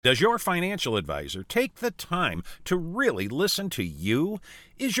Does your financial advisor take the time to really listen to you?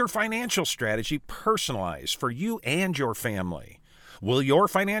 Is your financial strategy personalized for you and your family? Will your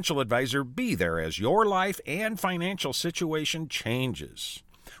financial advisor be there as your life and financial situation changes?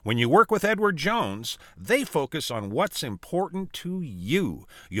 When you work with Edward Jones, they focus on what's important to you.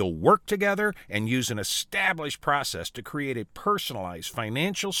 You'll work together and use an established process to create a personalized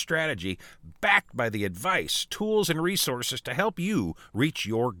financial strategy backed by the advice, tools, and resources to help you reach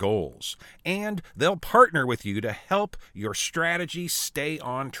your goals. And they'll partner with you to help your strategy stay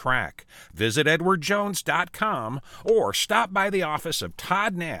on track. Visit edwardjones.com or stop by the office of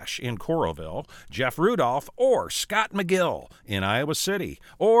Todd Nash in Coralville, Jeff Rudolph, or Scott McGill in Iowa City,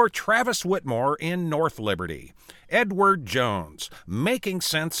 or Travis Whitmore in North Liberty. Edward Jones, making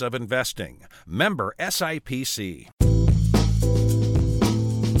sense of investing. Member SIPC.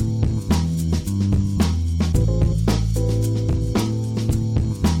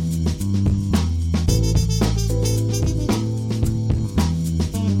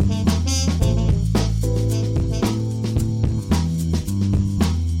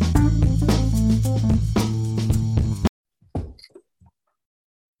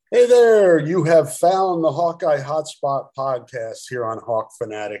 Hey there, you have found the Hawkeye Hotspot podcast here on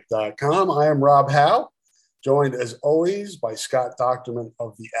HawkFanatic.com. I am Rob Howe, joined as always by Scott Docterman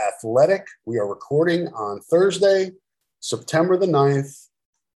of The Athletic. We are recording on Thursday, September the 9th,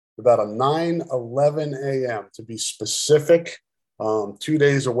 about a 9:11 a.m. to be specific, 2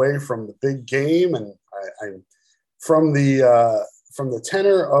 days away from the big game. And I'm from the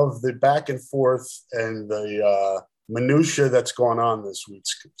tenor of the back and forth and the minutia that's going on this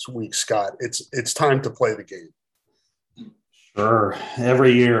week, Scott. It's time to play the game. Sure.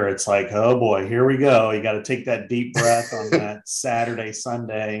 Every year it's like, oh boy, here we go. You got to take that deep breath on that Saturday,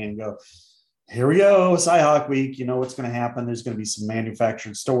 Sunday and go, here we go. Cyhawk week. You know what's going to happen. There's going to be some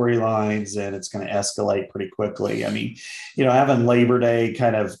manufactured storylines and it's going to escalate pretty quickly. I mean, having Labor Day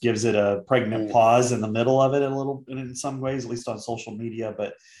kind of gives it a pregnant pause in the middle of it a little bit in some ways, at least on social media.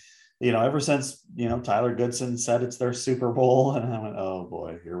 But ever since, Tyler Goodson said it's their Super Bowl, and I went, oh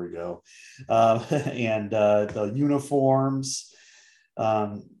boy, here we go. And the uniforms,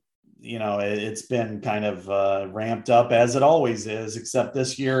 it's been kind of ramped up as it always is, except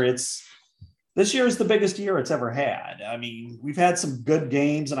this year is the biggest year it's ever had. I mean, we've had some good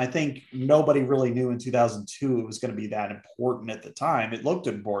games, and I think nobody really knew in 2002 it was going to be that important at the time. It looked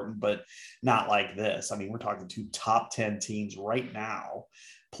important, but not like this. I mean, we're talking two top 10 teams right now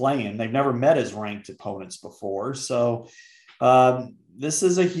playing. They've never met as ranked opponents before. So this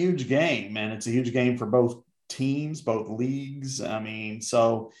is a huge game, and it's a huge game for both teams, both leagues. I mean,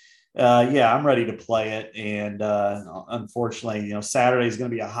 so I'm ready to play it. And unfortunately, Saturday is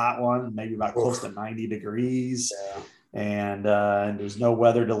going to be a hot one, maybe about close to 90 degrees. Yeah. And there's no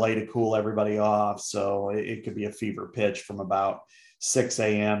weather delay to cool everybody off. So it could be a fever pitch from about 6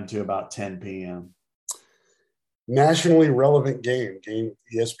 a.m. to about 10 p.m. Nationally relevant game.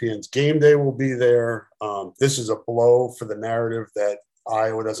 ESPN's Game Day will be there. This is a blow for the narrative that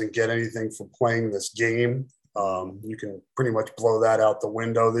Iowa doesn't get anything from playing this game. You can pretty much blow that out the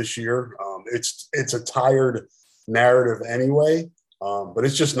window this year. It's a tired narrative anyway, but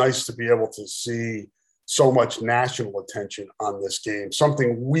it's just nice to be able to see so much national attention on this game.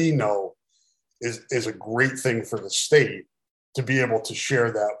 Something we know is a great thing for the state, to be able to share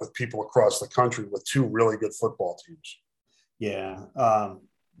that with people across the country with two really good football teams. Yeah.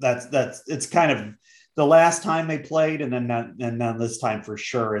 It's kind of the last time they played. And then this time for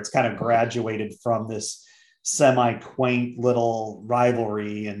sure, it's kind of graduated from this semi-quaint little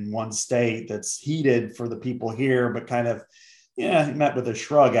rivalry in one state that's heated for the people here, but kind of, met with a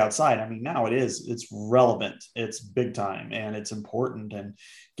shrug outside. I mean, now it's relevant, it's big time, and it's important. And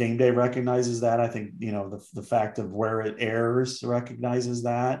Game Day recognizes that. I think, the fact of where it airs recognizes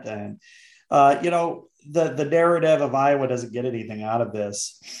that. And, the narrative of Iowa doesn't get anything out of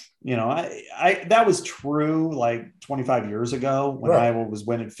this. That was true like 25 years ago when right. Iowa was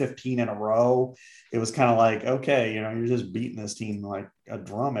winning 15 in a row. It was kind of like, okay, you're just beating this team like a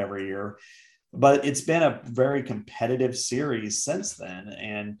drum every year. But it's been a very competitive series since then.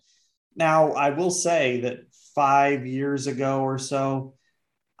 And now I will say that 5 years ago or so,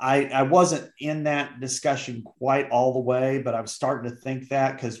 I wasn't in that discussion quite all the way, but I was starting to think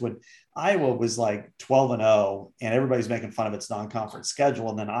that, because when Iowa was like 12-0 and everybody's making fun of its non-conference schedule,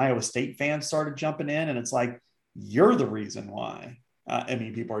 and then Iowa State fans started jumping in, and it's like, you're the reason why.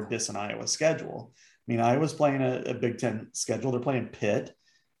 People are dissing Iowa's schedule. I mean, Iowa's playing a Big Ten schedule. They're playing Pitt.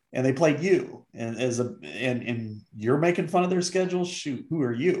 and they played you, and you're making fun of their schedule. Shoot, who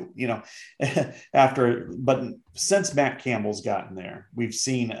are you? But since Matt Campbell's gotten there, we've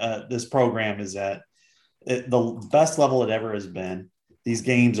seen this program is at the best level it ever has been. These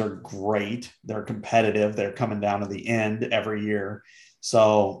games are great. They're competitive. They're coming down to the end every year.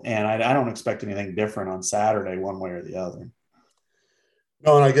 So, and I don't expect anything different on Saturday, one way or the other.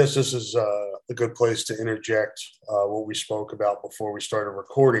 No, and I guess this is a good place to interject what we spoke about before we started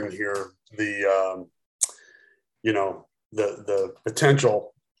recording here. The the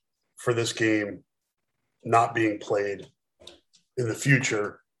potential for this game not being played in the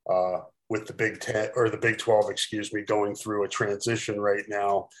future with the Big 10 or the Big 12, excuse me, going through a transition right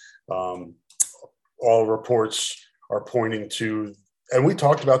now. All reports are pointing to, and we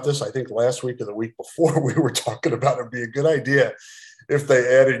talked about this, I think last week or the week before, we were talking about it'd be a good idea if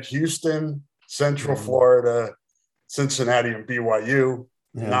they added Houston, Central Florida, Cincinnati, and BYU.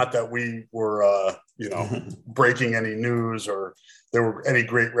 Yeah. Not that we were, breaking any news or there were any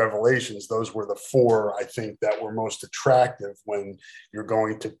great revelations. Those were the four, I think, that were most attractive when you're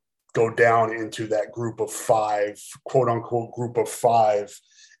going to go down into that group of five, quote unquote, group of five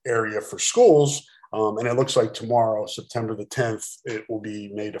area for schools. And it looks like tomorrow, September the 10th, it will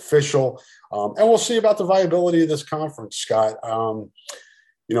be made official. And we'll see about the viability of this conference, Scott.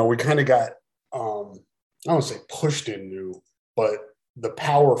 We kind of got, I don't want to say pushed into, but the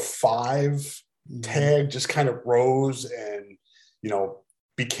Power Five tag just kind of rose and,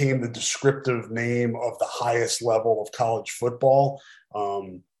 became the descriptive name of the highest level of college football.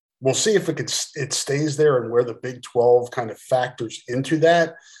 We'll see if it stays there and where the Big 12 kind of factors into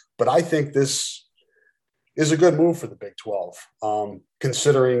that. But I think this is a good move for the Big 12,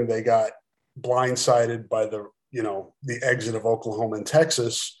 considering they got blindsided by the exit of Oklahoma and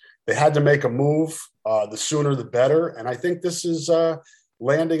Texas. They had to make a move. The sooner, the better. And I think this is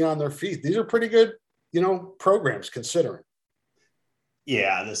landing on their feet. These are pretty good, programs considering.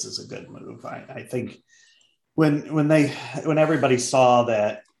 Yeah, this is a good move. I think when everybody saw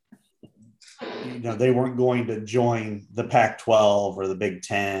that, they weren't going to join the Pac-12 or the Big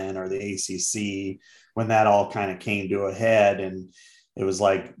 10 or the ACC, when that all kind of came to a head, and it was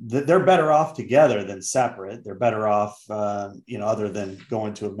like they're better off together than separate. They're better off, other than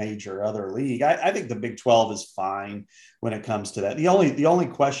going to a major other league. I think the Big 12 is fine when it comes to that. The only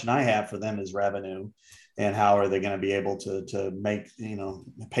question I have for them is revenue, and how are they going to be able to make,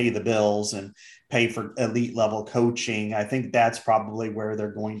 pay the bills and pay for elite level coaching. I think that's probably where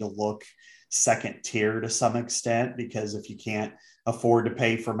they're going to look second tier to some extent, because if you can't afford to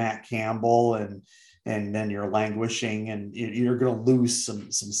pay for Matt Campbell and then you're languishing and you're going to lose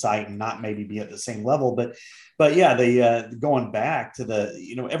some sight and not maybe be at the same level. But yeah, they going back to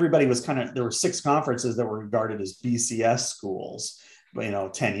everybody was there were 6 conferences that were regarded as BCS schools,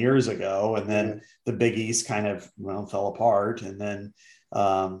 10 years ago. And then the Big East kind of, fell apart. And then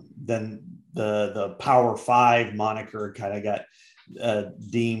the Power Five moniker kind of got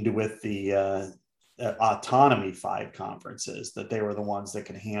deemed with the autonomy 5 conferences, that they were the ones that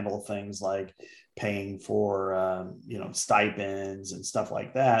could handle things like paying for, stipends and stuff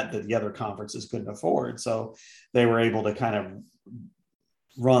like that the other conferences couldn't afford. So they were able to kind of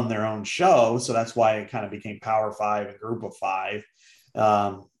run their own show. So that's why it kind of became Power Five and Group of Five.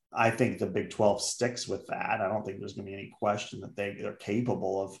 I think the Big 12 sticks with that. I don't think there's going to be any question that they're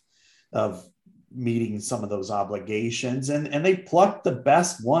capable of meeting some of those obligations, and they plucked the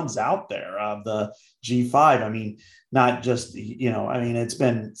best ones out there of the G5. I mean, not just, it's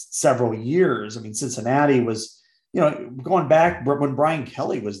been several years. I mean, Cincinnati was, going back when Brian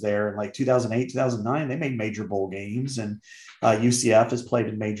Kelly was there in like 2008, 2009, they made major bowl games, and UCF has played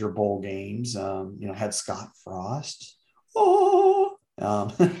in major bowl games, had Scott Frost.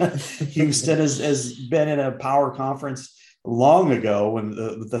 Houston has been in a power conference long ago when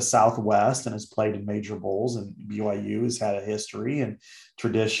the Southwest, and has played in major bowls, and BYU has had a history and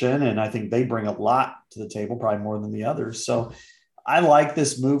tradition. And I think they bring a lot to the table, probably more than the others. So I like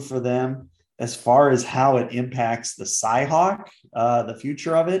this move for them. As far as how it impacts the Cyhawk, the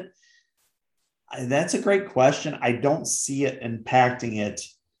future of it, that's a great question. I don't see it impacting it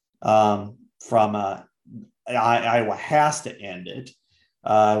from Iowa has to end it.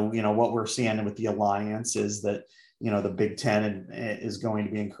 What we're seeing with the alliance is that, the Big 10 is going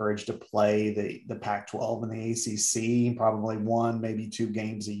to be encouraged to play the Pac-12 and the ACC, probably 1, maybe 2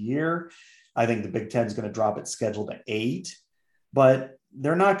 games a year. I think the Big 10 is going to drop its schedule to 8, but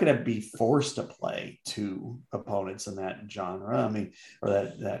they're not going to be forced to play 2 opponents in that genre. I mean, or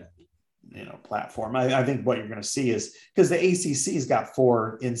that platform. I think what you're going to see is, because the ACC's got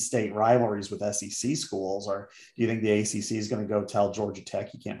 4 in-state rivalries with SEC schools, or do you think the ACC is going to go tell Georgia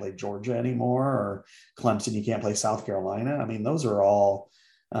Tech you can't play Georgia anymore, or Clemson you can't play South Carolina? I mean, those are all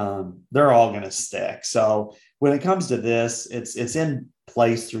they're all going to stick. So when it comes to this, it's in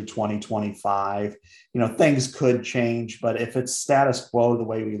place through 2025. Things could change, but if it's status quo the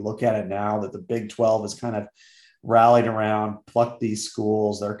way we look at it now, that the Big 12 is kind of rallied around, plucked these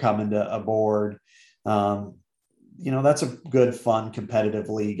schools, they're coming to aboard. That's a good, fun, competitive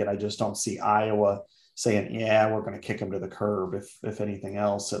league. And I just don't see Iowa saying, yeah, we're going to kick them to the curb. If anything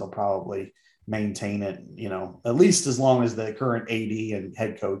else, it'll probably maintain it, at least as long as the current AD and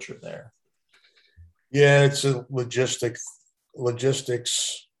head coach are there. Yeah, it's a logistics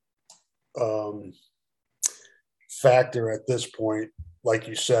factor at this point, like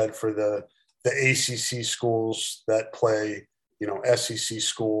you said, for the ACC schools that play, SEC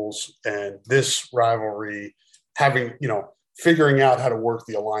schools, and this rivalry having, figuring out how to work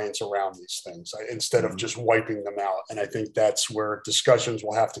the alliance around these things instead of just wiping them out. And I think that's where discussions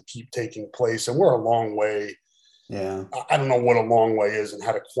will have to keep taking place. And we're a long way. Yeah. I don't know what a long way is and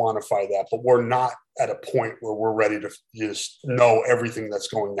how to quantify that, but we're not at a point where we're ready to just know everything that's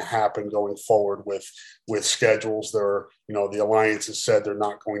going to happen going forward with schedules. The alliance has said they're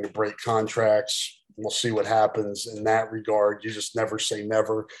not going to break contracts. We'll see what happens in that regard. You just never say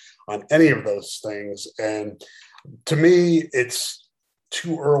never on any of those things. And to me, it's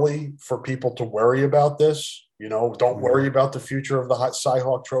too early for people to worry about this. Don't worry about the future of the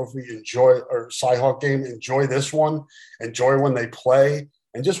Cy-Hawk Trophy. Cy-Hawk game. Enjoy this one. Enjoy when they play,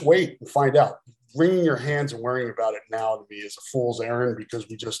 and just wait and find out. Wringing your hands and worrying about it now, to me, is a fool's errand, because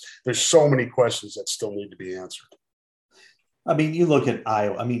there's so many questions that still need to be answered. I mean, you look at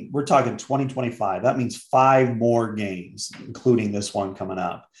Iowa. I mean, we're talking 2025. That means 5 more games, including this one coming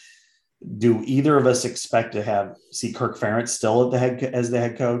up. Do either of us expect to see Kirk Ferentz still as the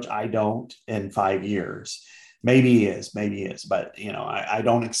head coach? I don't, in 5 years. Maybe he is, but I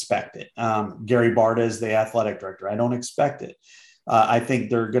don't expect it. Gary Barta is the athletic director. I don't expect it. I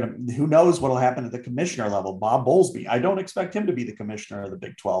think who knows what will happen at the commissioner level. Bob Bowlesby, I don't expect him to be the commissioner of the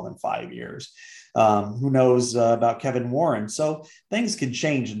Big 12 in 5 years. Who knows about Kevin Warren? So things can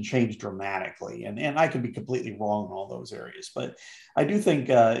change dramatically. And I could be completely wrong in all those areas. But I do think,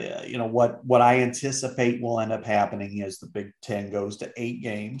 what I anticipate will end up happening is the Big 10 goes to 8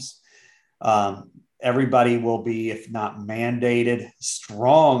 games. Everybody will be, if not mandated,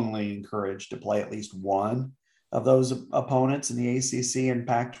 strongly encouraged to play at least one of those opponents in the ACC and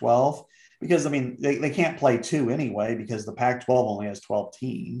Pac-12, because, they can't play 2 anyway, because the Pac-12 only has 12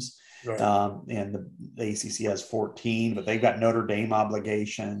 teams. Right. And the ACC has 14, but they've got Notre Dame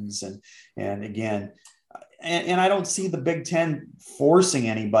obligations. And again, and I don't see the Big 10 forcing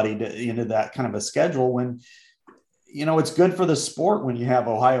anybody into that kind of a schedule when, it's good for the sport when you have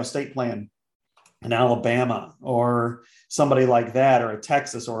Ohio State playing in Alabama or somebody like that, or a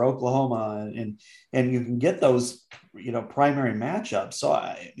Texas or Oklahoma, and you can get those, primary matchups. So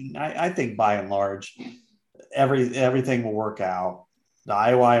I think by and large, everything will work out. The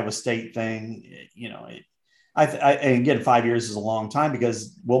Iowa State thing, again, 5 years is a long time,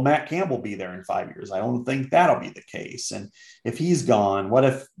 because will Matt Campbell be there in 5 years? I don't think that'll be the case. And if he's gone, what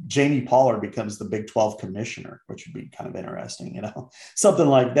if Jamie Pollard becomes the Big 12 commissioner, which would be kind of interesting, something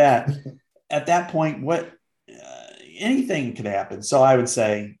like that. At that point, anything could happen. So I would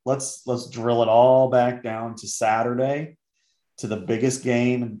say let's drill it all back down to Saturday, to the biggest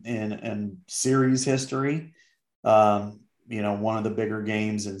game in series history. One of the bigger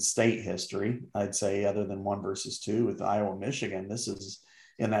games in state history, I'd say, other than 1 versus 2 with Iowa, Michigan. This is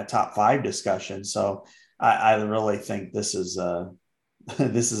in that top 5 discussion. So I really think this is a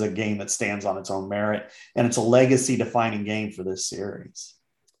game that stands on its own merit, and it's a legacy defining game for this series.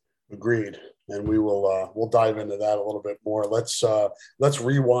 Agreed. And we'll dive into that a little bit more. Let's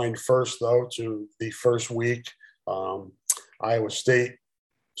rewind first, though, to the first week. Iowa State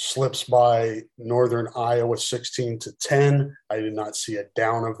slips by Northern Iowa 16-10. I did not see a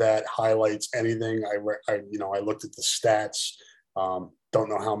down of that, highlights, anything. I looked at the stats. Don't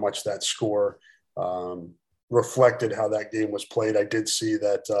know how much that score reflected how that game was played. I did see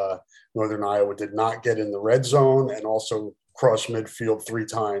that Northern Iowa did not get in the red zone, and also cross midfield 3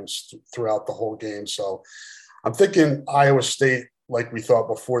 times throughout the whole game. So I'm thinking Iowa State, like we thought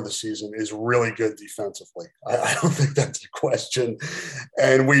before the season, is really good defensively. I don't think that's a question.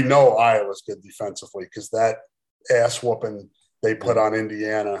 And we know Iowa's good defensively, because that ass whooping they put on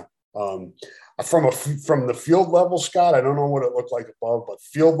Indiana, from the field level, Scott, I don't know what it looked like above, but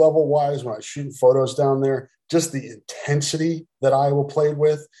field level wise, when I was shooting photos down there, just the intensity that Iowa played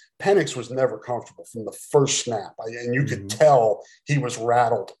with, Penix was never comfortable from the first snap. And you could tell he was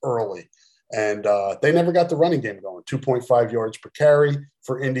rattled early. And they never got the running game going. 2.5 yards per carry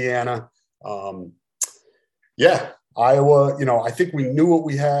for Indiana. Iowa, I think we knew what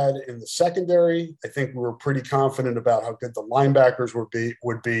we had in the secondary. I think we were pretty confident about how good the linebackers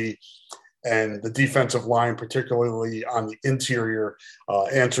would be. And the defensive line, particularly on the interior,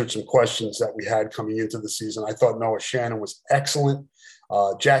 answered some questions that we had coming into the season. I thought Noah Shannon was excellent.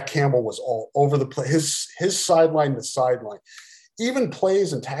 Jack Campbell was all over the place. His sideline to sideline, even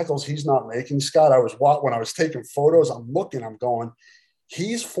plays and tackles he's not making. Scott, when I was taking photos, I'm going,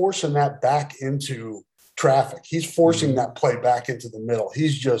 he's forcing that back into traffic. He's forcing that play back into the middle. He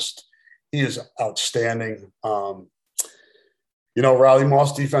is outstanding. Riley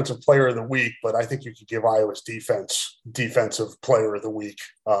Moss, Defensive Player of the Week, but I think you could give Iowa's Defensive Player of the Week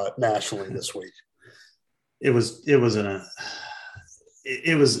nationally this week. It was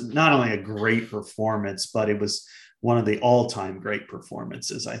not only a great performance, but it was one of the all-time great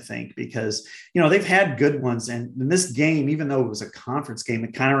performances, I think, because, they've had good ones. And in this game, even though it was a conference game,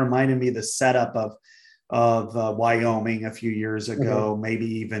 it kind of reminded me of the setup of Wyoming a few years ago, maybe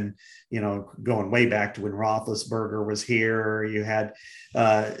even, going way back to when Roethlisberger was here. You had,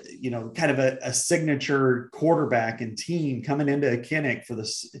 kind of a signature quarterback and team coming into Kinnick for the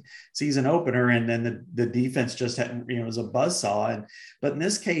season opener. And then the defense just had, was a buzzsaw. But in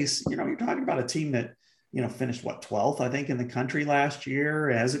this case, you're talking about a team that, finished 12th, I think, in the country last year,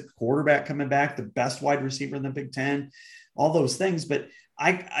 as a quarterback coming back, the best wide receiver in the Big Ten, all those things. But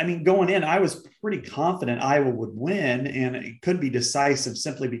I mean, going in, I was pretty confident Iowa would win, and it could be decisive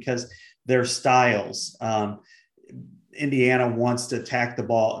simply because their styles. Indiana wants to attack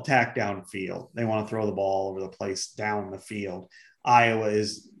down the field. They want to throw the ball over the place down the field. Iowa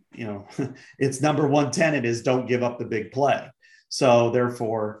is, its number one tenet is don't give up the big play. So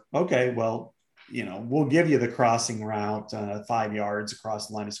therefore, okay, well, we'll give you the crossing route, 5 yards across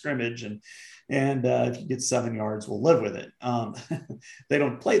the line of scrimmage, and if you get 7 yards, we'll live with it. They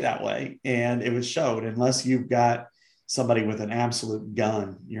don't play that way, and it was showed. Unless you've got somebody with an absolute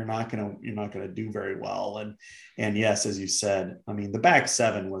gun, you're not gonna do very well. And yes, as you said, I mean, the back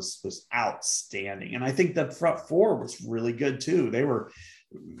seven was outstanding, and I think the front four was really good too. They were,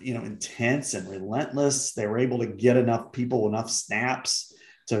 intense and relentless. They were able to get enough snaps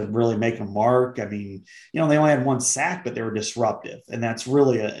to really make a mark. I mean, they only had one sack, but they were disruptive. And that's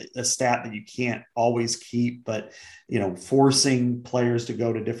really a stat that you can't always keep, but, forcing players to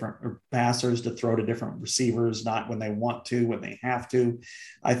go to or passers to throw to different receivers, not when they want to, when they have to.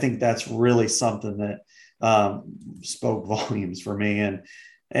 I think that's really something that spoke volumes for me.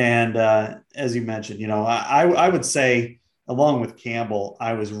 And as you mentioned, I would say, along with Campbell,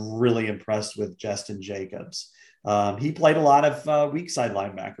 I was really impressed with Justin Jacobs. He played a lot of weak side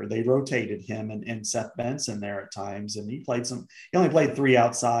linebacker. They rotated him and Seth Benson there at times, and he only played 3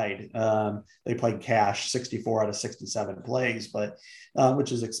 outside. They played cash 64 out of 67 plays, but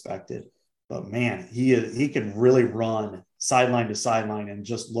which is expected. But man, he can really run sideline to sideline and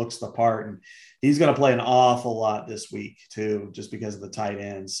just looks the part. And he's going to play an awful lot this week too, just because of the tight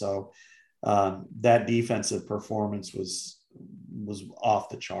end. So that defensive performance was off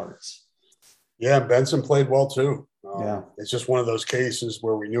the charts. Yeah, Benson played well too. It's just one of those cases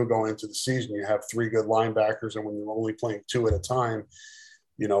where we knew going into the season you have 3 good linebackers, and when you're only playing 2 at a time,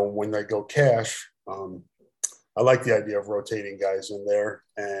 when they go cash, I like the idea of rotating guys in there,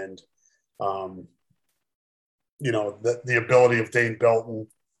 and the ability of Dane Belton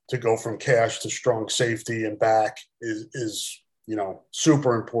to go from cash to strong safety and back is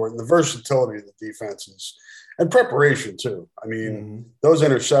super important. The versatility of the defenses. And preparation too. I mean, those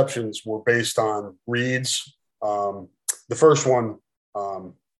interceptions were based on reads. The first one,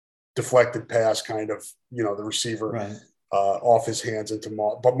 deflected pass, kind of, the receiver off his hands into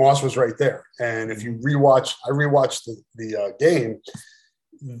Moss, but Moss was right there. And if you I rewatched the game,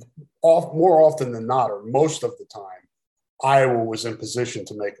 more often than not, or most of the time, Iowa was in position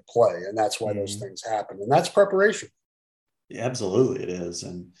to make a play, and that's why those things happen. And that's preparation. Yeah, absolutely, it is.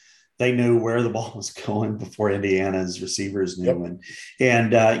 And they knew where the ball was going before Indiana's receivers knew. Yep.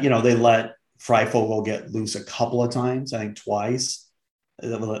 And they let Freifogel get loose a couple of times, I think twice.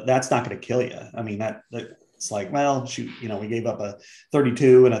 That's not going to kill you. I mean, it's like, well, shoot, we gave up a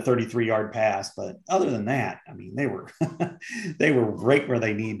 32 and a 33-yard pass. But other than that, I mean, they were right where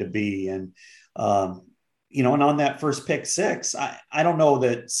they need to be. And, and on that first pick six, I don't know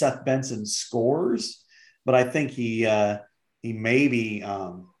that Seth Benson scores, but I think he maybe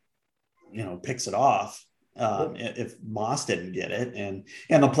picks it off. If Moss didn't get it,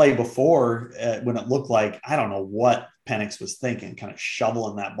 and the play before when it looked like, I don't know what Penix was thinking, kind of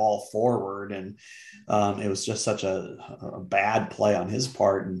shoveling that ball forward, and it was just such a bad play on his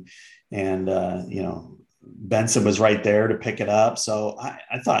part, and Benson was right there to pick it up. So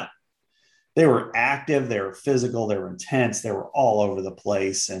I thought they were active, they were physical, they were intense, they were all over the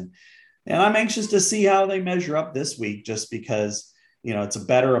place, and I'm anxious to see how they measure up this week, just because it's a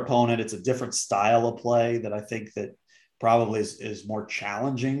better opponent. It's a different style of play that I think that probably is more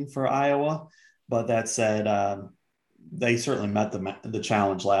challenging for Iowa. But that said, they certainly met the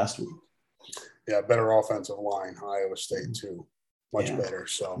challenge last week. Yeah, better offensive line, Iowa State too, much better.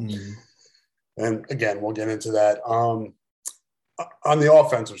 So, and again, we'll get into that. On the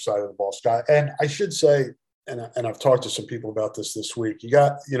offensive side of the ball, Scott, and I should say, and I've talked to some people about this week. You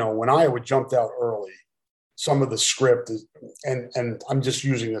got, when Iowa jumped out early, some of the script is, and I'm just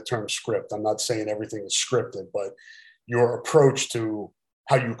using the term script. I'm not saying everything is scripted, but your approach to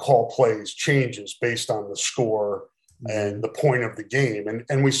how you call plays changes based on the score and the point of the game.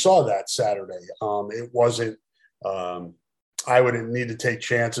 And we saw that Saturday. It wasn't, Iowa didn't need to take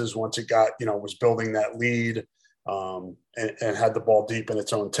chances once it got, was building that lead and had the ball deep in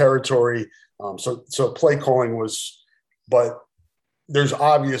its own territory. So play calling was, but there's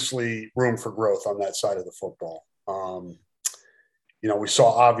obviously room for growth on that side of the football. We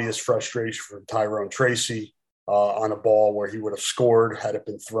saw obvious frustration from Tyrone Tracy on a ball where he would have scored had it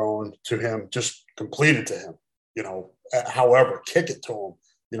been thrown to him, just completed to him, however, kick it to him,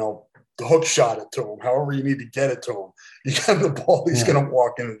 the hook shot it to him, however you need to get it to him. You get him the ball, he's going to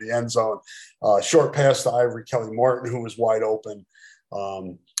walk into the end zone. Short pass to Ivory Kelly Martin, who was wide open.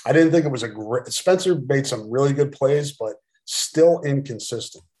 I didn't think it was Spencer made some really good plays, but still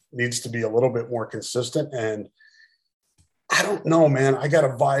inconsistent. Needs to be a little bit more consistent. And I don't know, man. I got a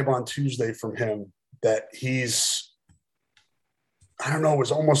vibe on Tuesday from him that it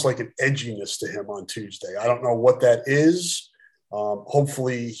was almost like an edginess to him on Tuesday. I don't know what that is.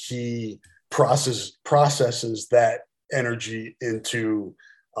 Hopefully he processes that energy into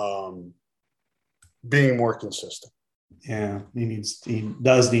being more consistent. Yeah, he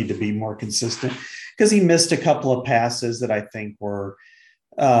does need to be more consistent, because he missed a couple of passes that I think were,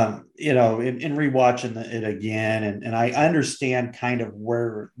 in rewatching it again. And I understand kind of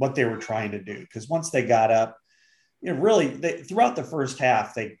what they were trying to do, because once they got up, throughout the first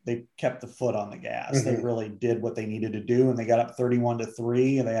half, they kept the foot on the gas. Mm-hmm. They really did what they needed to do. And they got up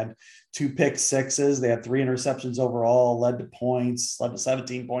 31-3, and they had 2 pick sixes. They had 3 interceptions overall, led to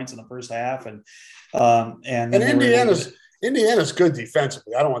 17 points in the first half. And Indiana's good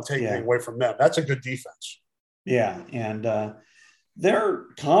defensively. I don't want to take anything away from them. That's a good defense. Yeah. And they're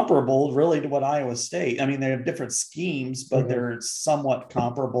comparable really to what Iowa State. I mean, they have different schemes, but they're somewhat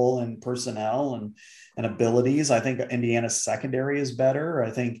comparable in personnel and abilities. I think Indiana's secondary is better. I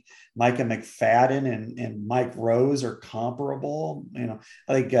think Micah McFadden and Mike Rose are comparable. I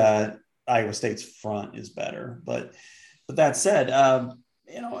think Iowa State's front is better. But that said,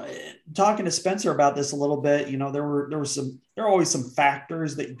 talking to Spencer about this a little bit, there are always some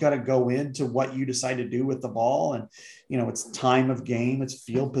factors that got to go into what you decide to do with the ball. And, it's time of game, it's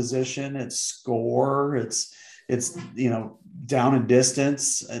field position, it's score, it's down and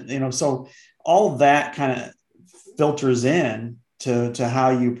distance, so all of that kind of filters in to how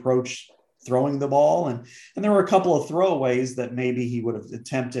you approach throwing the ball. And there were a couple of throwaways that maybe he would have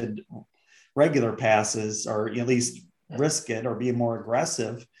attempted regular passes, or at least risk it or be more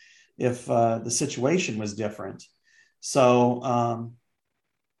aggressive if the situation was different. So,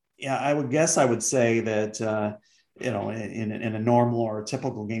 I would say that, in a normal or a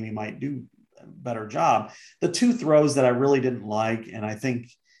typical game, he might do a better job. The 2 throws that I really didn't like, and I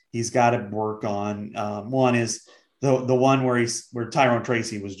think he's got to work on, one is the one where Tyrone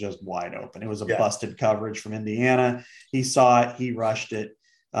Tracy was just wide open. It was a busted coverage from Indiana. He saw it, he rushed it,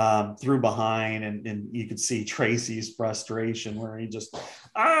 threw behind, and you could see Tracy's frustration where he just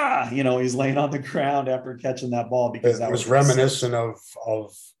he's laying on the ground after catching that ball, because that was reminiscent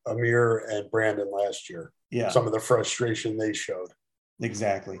of Amir and Brandon last year. Yeah, some of the frustration they showed.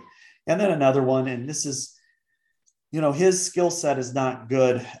 Exactly. And then another one, and this is, his skill set is not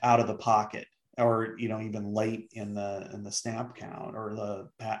good out of the pocket, or even late in the snap count or the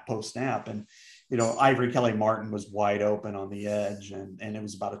post snap. And Ivory Kelly Martin was wide open on the edge, and it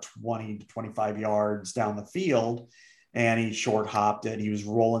was about a 20 to 25 yards down the field, and he short hopped it. He was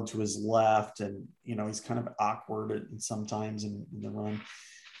rolling to his left, and he's kind of awkward sometimes in the run.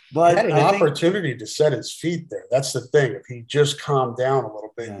 But he had an opportunity to set his feet there. That's the thing. If he just calmed down a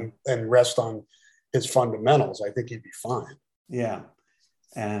little bit and rest on his fundamentals, I think he'd be fine. Yeah.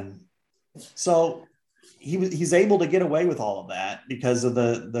 And So he's able to get away with all of that because of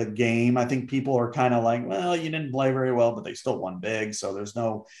the game. I think people are kind of like, well, you didn't play very well, but they still won big. So there's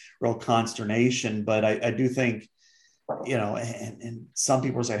no real consternation. But I do think, and some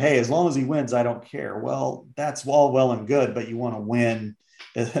people say, hey, as long as he wins, I don't care. Well, that's all well and good, but you want to win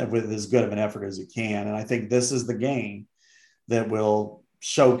with as good of an effort as you can. And I think this is the game that will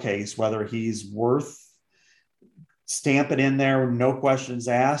showcase whether he's worth stamp it in there, no questions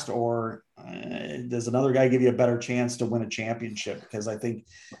asked, or does another guy give you a better chance to win a championship? Because I think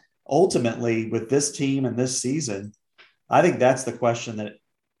ultimately with this team and this season, I think that's the question that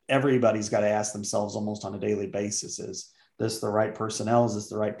everybody's got to ask themselves almost on a daily basis: is this the right personnel? Is this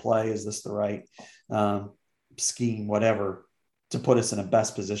the right play? Is this the right scheme, whatever, to put us in a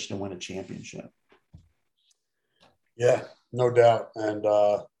best position to win a championship? Yeah, no doubt. And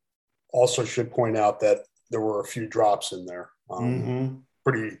also should point out that there were a few drops in there.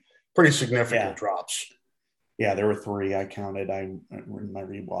 Pretty significant drops. Yeah, there were 3 I counted. I in my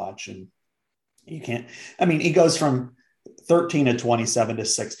rewatch, and you can't. I mean, he goes from 13 to 27 to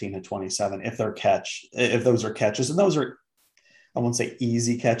 16 to 27 if those are catches, and those are, I won't say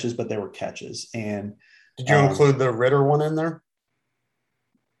easy catches, but they were catches. And did you include the Ritter one in there?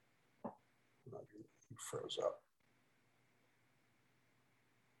 He froze up.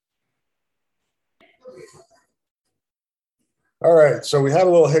 All right, so we had a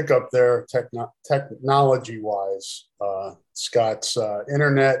little hiccup there, technology-wise. Scott's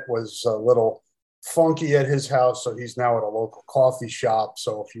internet was a little funky at his house, so he's now at a local coffee shop.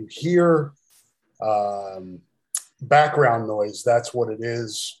 So if you hear background noise, that's what it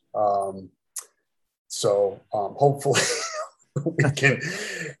is. Hopefully we can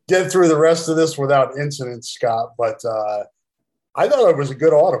get through the rest of this without incident, Scott. But I thought it was a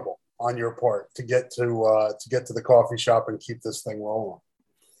good audible on your part to get to the coffee shop and keep this thing rolling.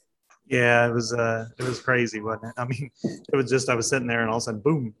 Yeah, it was crazy, wasn't it? I mean, it was just, I was sitting there and all of a sudden,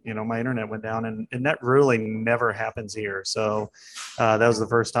 boom, my internet went down, and that really never happens here. So that was the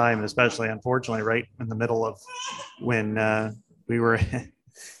first time, and especially unfortunately right in the middle of when we were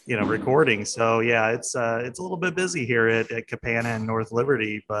recording. So yeah, it's a little bit busy here at Capana and North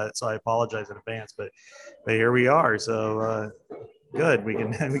Liberty, but so I apologize in advance, but here we are. So good. We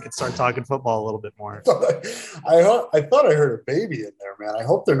can start talking football a little bit more. I thought I heard a baby in there, man. I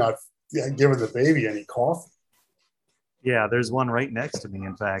hope they're not giving the baby any coffee. Yeah, there's one right next to me.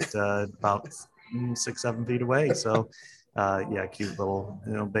 In fact, about 6-7 feet away. So, yeah, cute little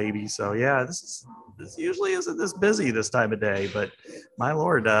baby. So yeah, this usually isn't this busy this time of day, but my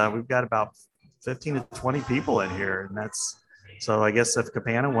Lord, we've got about 15 to 20 people in here, and that's. So I guess if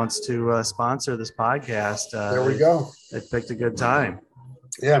Capana wants to sponsor this podcast, there we go. They picked a good time.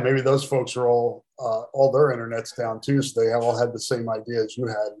 Yeah, maybe those folks are all their internet's down too, so they all had the same idea as you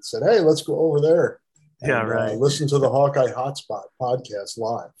had and said, "Hey, let's go over there." And, yeah, right. Listen to the Hawkeye Hotspot podcast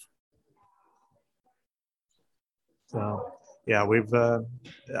live. So yeah, we've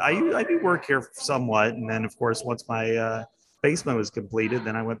I do work here somewhat, and then of course once my basement was completed,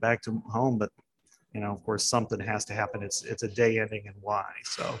 then I went back to home, but. Of course, something has to happen. It's a day ending in Y.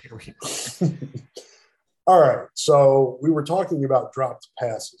 So here we go. All right. So we were talking about dropped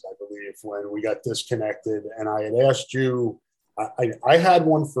passes, I believe, when we got disconnected. And I had asked you, I had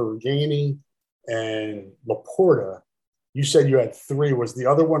one for Gainey and Laporta. You said you had 3. Was the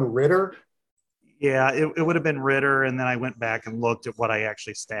other one Ritter? Yeah, it would have been Ritter. And then I went back and looked at what I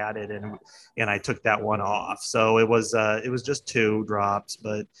actually statted, and I took that one off. So it was just 2 drops,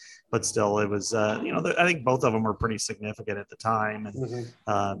 but still, it was, I think both of them were pretty significant at the time. And,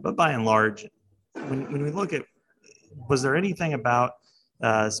 but by and large, when we look at, was there anything about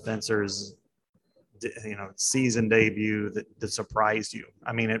Spencer's, season debut that surprised you?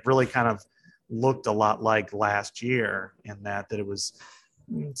 I mean, it really kind of looked a lot like last year in that it was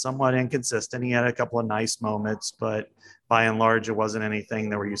somewhat inconsistent. He had a couple of nice moments, but by and large, it wasn't anything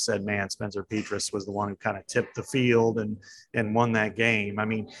where you said, man, Spencer Petras was the one who kind of tipped the field and won that game. I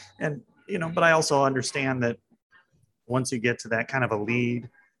mean, but I also understand that once you get to that kind of a lead,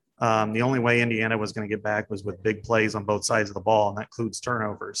 the only way Indiana was going to get back was with big plays on both sides of the ball, and that includes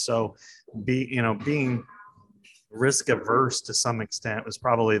turnovers. So being risk averse to some extent was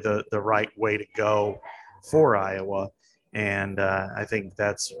probably the right way to go for Iowa. And I think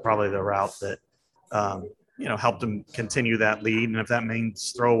that's probably the route that, helped them continue that lead. And if that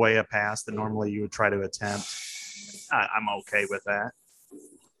means throw away a pass that normally you would try to attempt, I'm okay with that.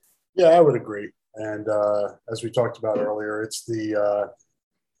 Yeah, I would agree. And as we talked about earlier, it's the,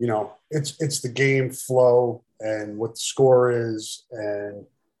 it's the game flow and what the score is. And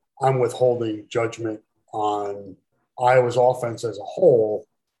I'm withholding judgment on Iowa's offense as a whole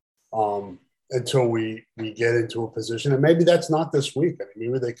until we get into a position. And maybe that's not this week. I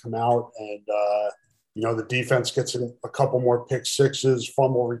mean, maybe they come out and, the defense gets in a couple more pick sixes,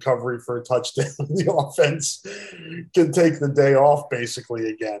 fumble recovery for a touchdown. The offense can take the day off basically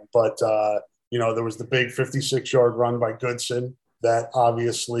again. But, there was the big 56-yard run by Goodson. That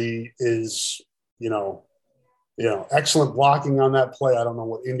obviously is, excellent blocking on that play. I don't know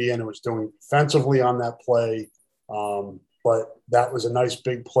what Indiana was doing defensively on that play, but that was a nice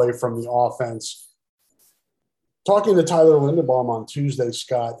big play from the offense. Talking to Tyler Linderbaum on Tuesday,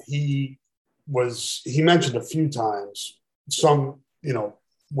 Scott, he mentioned a few times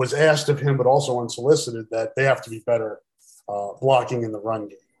was asked of him, but also unsolicited, that they have to be better blocking in the run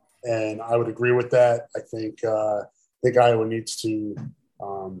game. And I would agree with that. I think Iowa needs to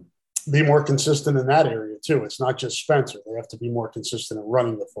be more consistent in that area too. It's not just Spencer. They have to be more consistent in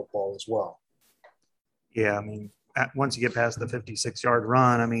running the football as well. Yeah, I mean, once you get past the 56-yard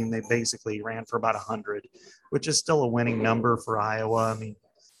run, I mean, they basically ran for about 100, which is still a winning number for Iowa. I mean,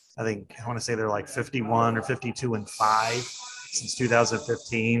 I want to say they're like 51 or 52-5 since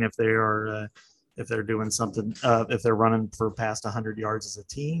 2015. If they're doing something, if they're running for past 100 yards as a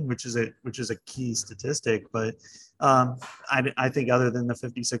team, which is a key statistic. But I think other than the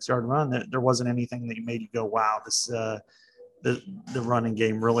 56-yard run, there wasn't anything that made you go, wow, this the running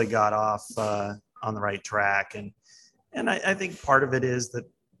game really got off on the right track. And I think part of it is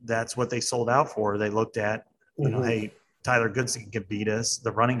that's what they sold out for. They looked at, hey, Tyler Goodson can beat us.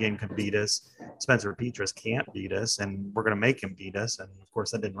 The running game can beat us. Spencer Petras can't beat us, and we're going to make him beat us. And, of course,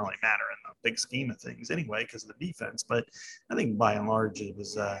 that didn't really matter in the big scheme of things anyway because of the defense. But I think by and large it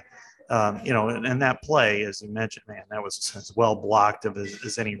was, and that play, as you mentioned, man, that was as well blocked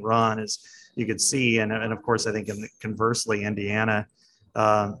as any run as you could see. And of course, I think conversely, Indiana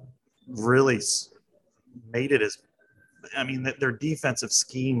really made it their defensive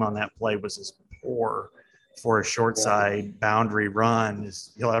scheme on that play was as poor for a short side boundary run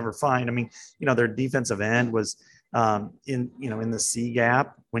as you'll ever find. I mean, their defensive end was in the C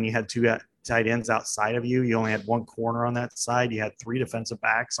gap. When you had two tight ends outside of you only had one corner on that side. You had three defensive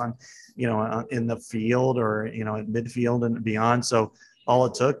backs on, in the field or, at midfield and beyond. So all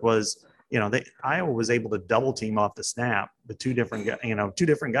it took was, Iowa was able to double team off the snap with two different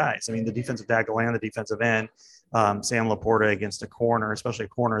guys. I mean, the defensive tackle and the defensive end, Sam Laporta against a corner, especially a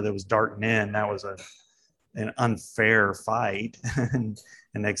corner that was darting in. That was an unfair fight. And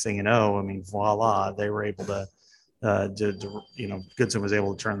next thing you know, I mean, voila, they were able to Goodson was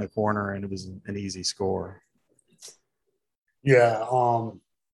able to turn the corner and it was an easy score. Yeah.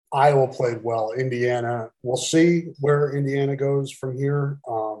 Iowa played well. Indiana, we'll see where Indiana goes from here.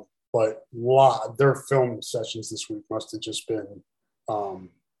 But their film sessions this week must have just been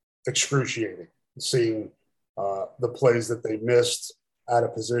excruciating, seeing the plays that they missed out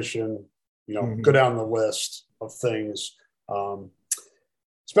of position, go down the list of things.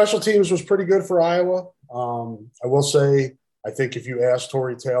 Special teams was pretty good for Iowa. I will say, I think if you asked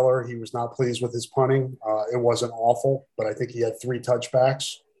Tory Taylor, he was not pleased with his punting. It wasn't awful, but I think he had 3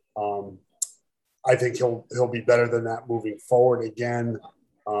 touchbacks. I think he'll be better than that moving forward. Again,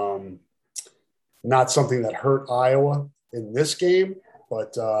 not something that hurt Iowa in this game,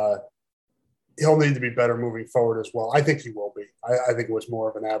 but he'll need to be better moving forward as well. I think he will be. I think it was more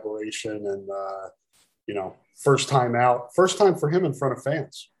of an aberration and, first time for him in front of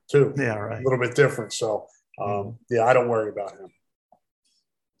fans too. Yeah, right. A little bit different. So, I don't worry about him.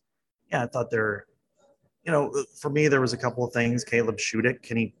 Yeah, I thought for me, there was a couple of things. Caleb Shudik,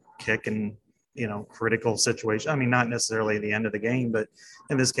 can he kick in, critical situation? I mean, not necessarily at the end of the game, but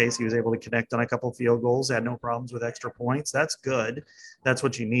in this case, he was able to connect on a couple of field goals, had no problems with extra points. That's good. That's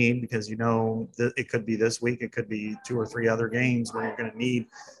what you need because, it could be this week. It could be 2 or 3 other games where you're going to need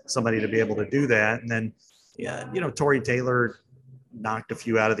somebody to be able to do that. And then, Tory Taylor knocked a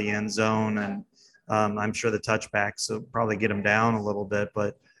few out of the end zone and I'm sure the touchbacks will probably get him down a little bit,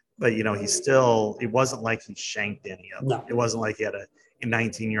 but it wasn't like he shanked any of them. No. It wasn't like he had a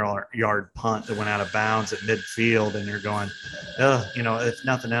 19-yard punt that went out of bounds at midfield and you're going, if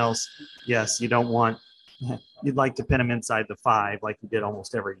nothing else, yes, you'd like to pin him inside the 5 like you did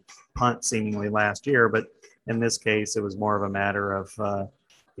almost every punt seemingly last year. But in this case, it was more of a matter of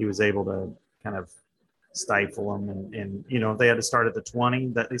he was able to kind of stifle them and if they had to start at the 20,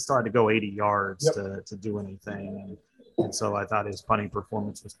 that they still had to go 80 yards to do anything. And so I thought his punting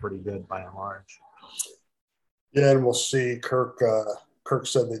performance was pretty good by and large. Yeah, and we'll see. Kirk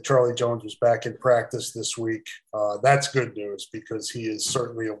said that Charlie Jones was back in practice this week. That's good news because he is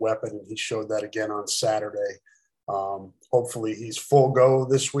certainly a weapon, and he showed that again on Saturday. Hopefully he's full go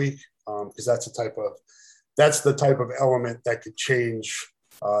this week because that's the type of element that could change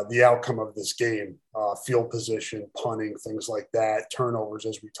the outcome of this game, field position, punting, things like that, turnovers,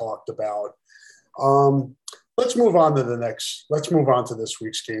 as we talked about. Let's move on to this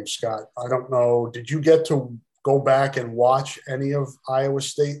week's game, Scott. I don't know. Did you get to go back and watch any of Iowa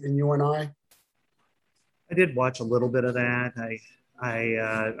State and UNI? I did watch a little bit of that.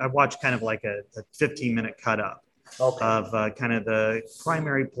 I watched kind of like a 15-minute cut up of kind of the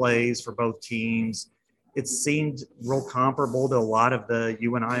primary plays for both teams. It seemed real comparable to a lot of the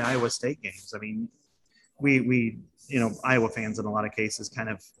UNI Iowa State games. I mean, we Iowa fans in a lot of cases kind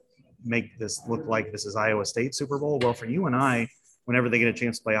of make this look like this is Iowa State Super Bowl. Well, for UNI, whenever they get a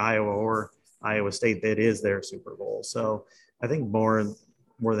chance to play Iowa or Iowa State, that is their Super Bowl. So I think more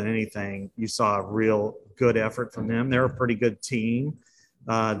than anything, you saw a real good effort from them. They're a pretty good team.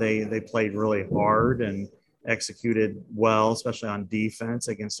 They played really hard and executed well, especially on defense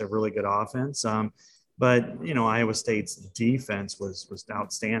against a really good offense. But Iowa State's defense was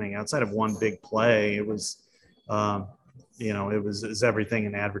outstanding. Outside of one big play, it was it was everything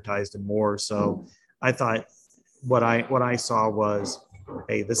and advertised and more. So I thought what I saw was,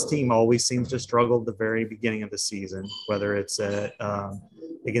 hey, this team always seems to struggle at the very beginning of the season, whether it's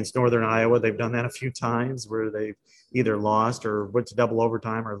against Northern Iowa. They've done that a few times where they've either lost or went to double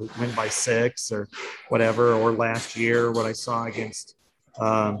overtime or win by 6 or whatever. Or last year, what I saw against,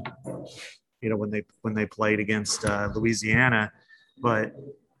 when they played against Louisiana. But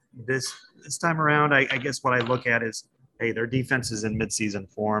this time around, I guess what I look at is, hey, their defense is in midseason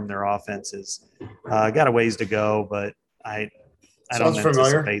form. Their offense is got a ways to go, but I don't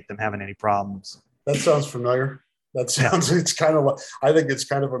anticipate them having any problems. That sounds familiar. That sounds, It's kind of, I think it's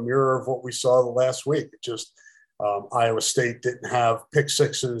kind of a mirror of what we saw the last week. It just Iowa State didn't have pick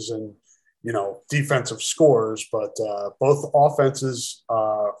sixes and, defensive scores, but both offenses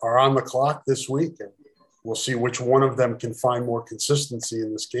are on the clock this week, and we'll see which one of them can find more consistency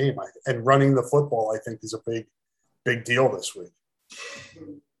in this game. And running the football, I think, is a big deal this week.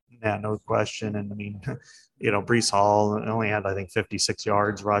 Yeah, no question. And I mean, Breece Hall only had, I think, 56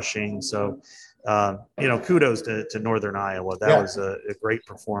 yards rushing. So, kudos to Northern Iowa. That was a great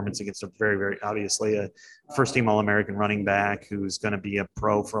performance against a very, very obviously a first-team All-American running back who's going to be a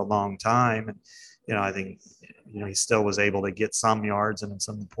pro for a long time. And, I think, he still was able to get some yards and in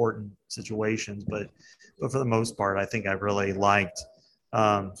some important situations. But for the most part, I think I really liked,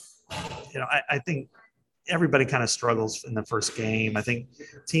 I think everybody kind of struggles in the first game. I think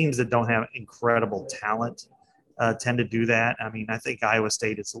teams that don't have incredible talent tend to do that. I mean, I think Iowa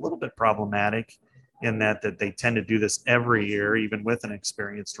State is a little bit problematic in that they tend to do this every year, even with an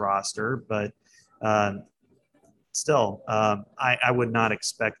experienced roster. But still, I would not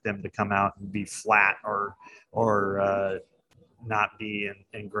expect them to come out and be flat or not be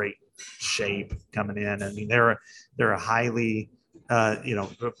in great shape coming in. I mean, they're a highly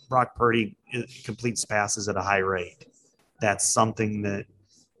Brock Purdy completes passes at a high rate. That's something that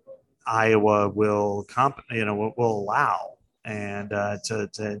Iowa will allow, and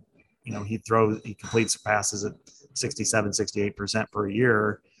he completes passes at 67-68% per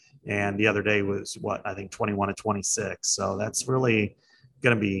year, and the other day was 21-26. So that's really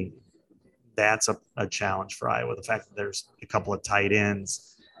going to be a challenge for Iowa. The fact that there's a couple of tight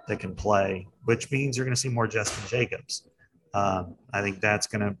ends that can play, which means you're going to see more Justin Jacobs. I think that's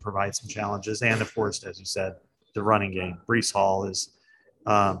going to provide some challenges, and of course, as you said, the running game. Breece Hall is.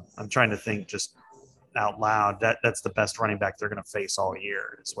 I'm trying to think just out loud. That's the best running back they're going to face all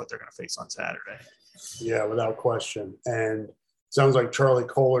year. Is what they're going to face on Saturday. Yeah, without question. And sounds like Charlie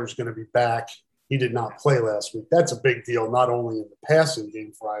Kolar is going to be back. He did not play last week. That's a big deal, not only in the passing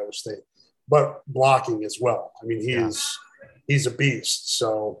game for Iowa State, but blocking as well. I mean, he's a beast.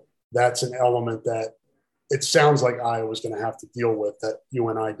 So that's an element that it sounds like Iowa's going to have to deal with that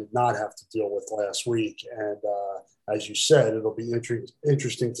UNI did not have to deal with last week. And as you said, it'll be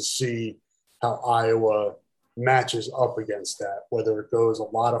interesting to see how Iowa matches up against that, whether it goes a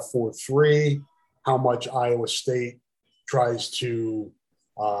lot of 4-3, how much Iowa State tries to,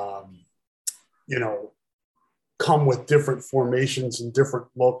 come with different formations and different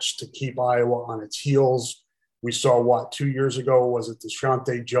looks to keep Iowa on its heels. We saw 2 years ago, was it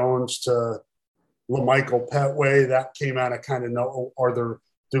Deshaunte Jones to LaMichael Petway? That came out of kind of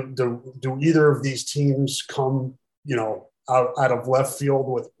do either of these teams come, out of left field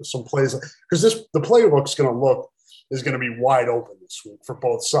with some plays? Because the playbook's is going to be wide open this week for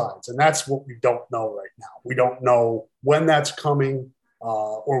both sides. And that's what we don't know right now. We don't know when that's coming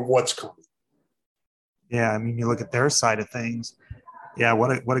or what's coming. Yeah, I mean, you look at their side of things. Yeah,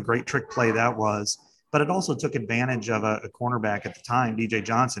 what a great trick play that was. But it also took advantage of a cornerback at the time, DJ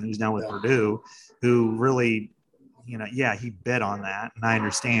Johnson, who's now with Purdue, who really yeah, he bid on that, and I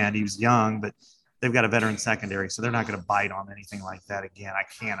understand he was young, but they've got a veteran secondary, so they're not going to bite on anything like that again. I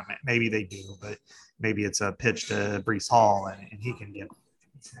can't imagine. Maybe they do, but maybe it's a pitch to Breece Hall, and he can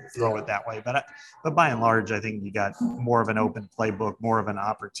throw it that way. But by and large, I think you got more of an open playbook, more of an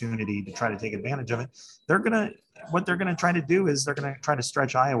opportunity to try to take advantage of it. What they're gonna try to do is they're gonna try to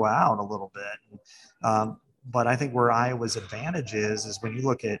stretch Iowa out a little bit. But I think where Iowa's advantage is when you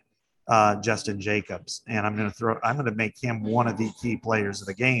look at Justin Jacobs, and I'm gonna make him one of the key players of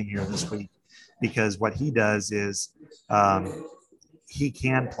the game here this week, because what he does is he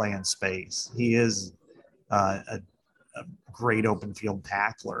can play in space. He is a great open field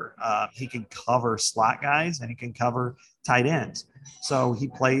tackler. He can cover slot guys and he can cover tight ends. So he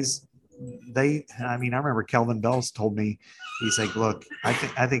plays. I remember Kelvin Bells told me, he's like, look, I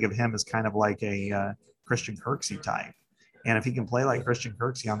think of him as kind of like a Christian Kirksey type. And if he can play like Christian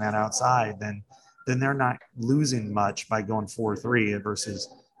Kirksey on that outside, then they're not losing much by going 4-3 versus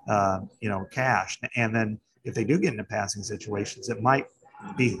Cash. And then if they do get into passing situations, it might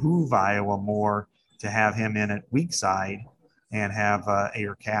behoove Iowa more to have him in at weak side and have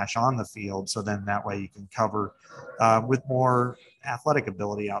Ayer Cash on the field. So then that way you can cover with more athletic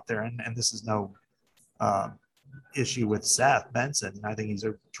ability out there. And this is no issue with Seth Benson. I think he's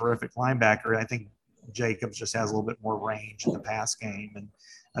a terrific linebacker. I think Jacobs just has a little bit more range in the pass game. And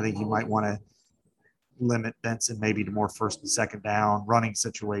I think you might want to limit Benson maybe to more first and second down running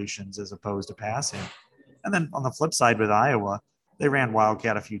situations as opposed to passing. And then on the flip side with Iowa, they ran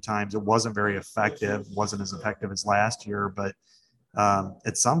Wildcat a few times. It wasn't very effective, wasn't as effective as last year, but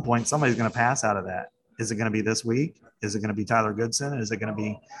at some point, somebody's going to pass out of that. Is it going to be this week? Is it going to be Tyler Goodson? Is it going to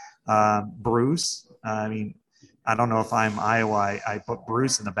be Bruce? I don't know if I'm Iowa. I put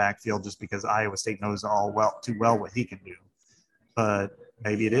Bruce in the backfield just because Iowa State knows too well what he can do. But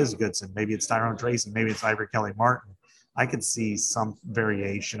maybe it is Goodson. Maybe it's Tyrone Tracy. Maybe it's Ivory Kelly Martin. I could see some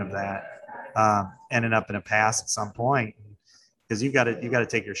variation of that ending up in a pass at some point. Because you got to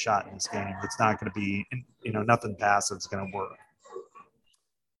take your shot in this game. It's not going to be, nothing passive is going to work.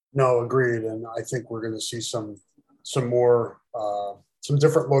 No, agreed. And I think we're going to see some more, some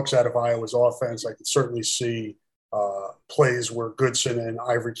different looks out of Iowa's offense. I could certainly see plays where Goodson and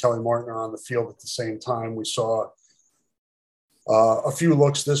Ivory Kelly Martin are on the field at the same time. We saw a few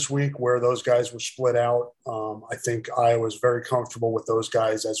looks this week where those guys were split out. I think Iowa's very comfortable with those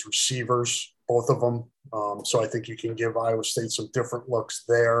guys as receivers, both of them. So I think you can give Iowa State some different looks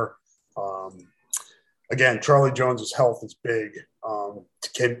there. Again, Charlie Jones's health is big.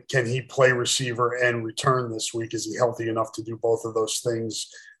 Can he play receiver and return this week? Is he healthy enough to do both of those things?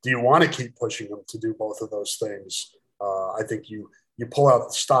 Do you want to keep pushing him to do both of those things? I think you pull out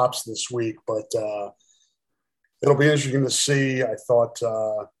the stops this week, but it'll be interesting to see. I thought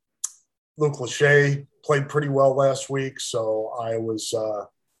Luke Lachey played pretty well last week, so I was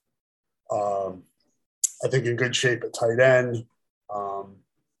I think in good shape at tight end.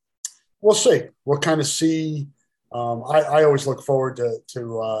 We'll see. We'll kind of see. I always look forward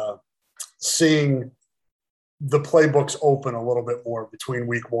to seeing the playbooks open a little bit more between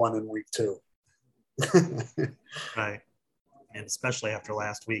week 1 and week 2. Right. And especially after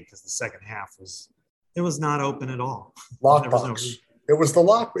last week, because the second half was not open at all. Lockbox. It was the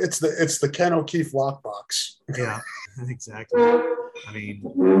lock. It's the Ken O'Keefe lockbox. Yeah, exactly. I mean,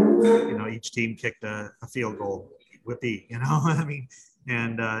 each team kicked a field goal. Whippy,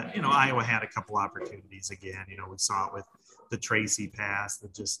 and Iowa had a couple opportunities again. We saw it with the Tracy pass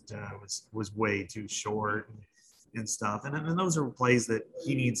that just was way too short and stuff. And those are plays that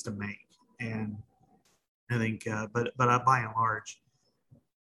he needs to make. And I think, but by and large,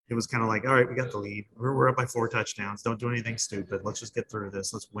 it was kind of like, all right, we got the lead. We're up by 4 touchdowns. Don't do anything stupid. Let's just get through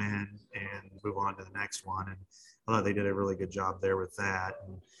this. Let's win and move on to the next one. And I thought they did a really good job there with that.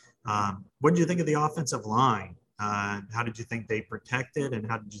 And, what did you think of the offensive line? How did you think they protected, and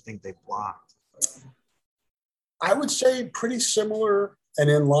how did you think they blocked? I would say pretty similar and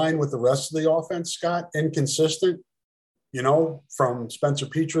in line with the rest of the offense, Scott. Inconsistent, from Spencer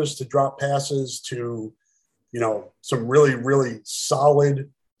Petras to drop passes to, some really, really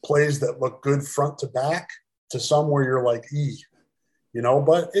solid plays that look good front to back to some where you're like,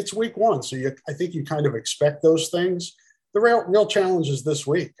 but it's week 1. So I think you kind of expect those things. The real challenge is this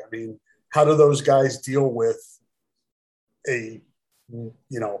week. I mean, how do those guys deal with a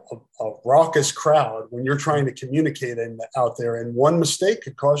raucous crowd when you're trying to communicate out there, and one mistake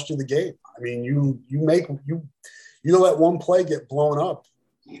could cost you the game? I mean, you let one play get blown up,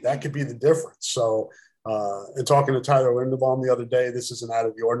 that could be the difference. So, and talking to Tyler Linderbaum the other day, this isn't out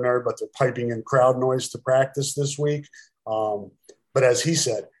of the ordinary, but they're piping in crowd noise to practice this week. But as he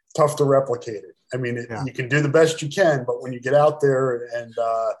said, tough to replicate it. I mean, Yeah. you can do the best you can, but when you get out there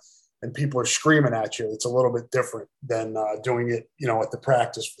and people are screaming at you, it's a little bit different than doing it, at the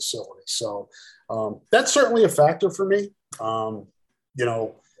practice facility. So that's certainly a factor for me. I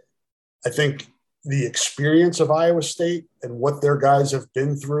think the experience of Iowa State and what their guys have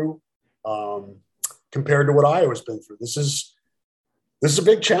been through compared to what Iowa's been through. This is a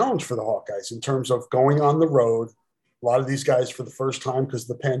big challenge for the Hawkeyes in terms of going on the road. A lot of these guys for the first time because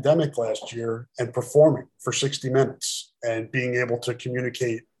of the pandemic last year and performing for 60 minutes and being able to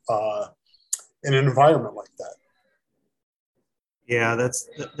communicate in an environment like that. Yeah,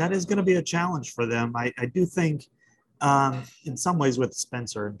 that is going to be a challenge for them. I do think in some ways with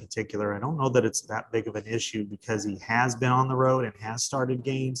Spencer in particular, I don't know that it's that big of an issue because he has been on the road and has started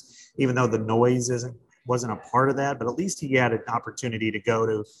games, even though the noise wasn't a part of that, but at least he had an opportunity to go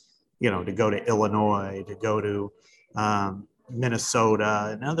to Illinois, to go to Minnesota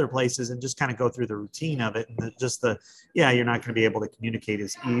and other places and just kind of go through the routine of it. And you're not going to be able to communicate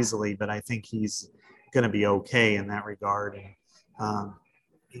as easily, but I think he's going to be okay in that regard. And,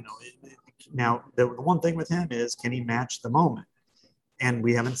 now the one thing with him is, can he match the moment? And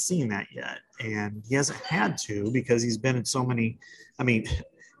we haven't seen that yet. And he hasn't had to because he's been in so many,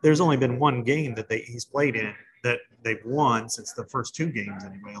 there's only been one game that he's played in that they've won since the first two games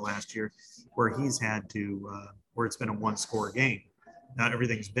anyway last year, where he's had to where it's been a one-score game. Not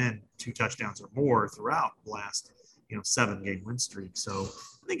everything's been 2 touchdowns or more throughout the last 7-game win streak. So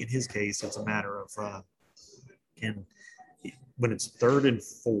I think in his case it's a matter of when it's 3rd and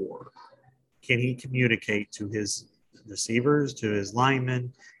 4, can he communicate to his receivers, to his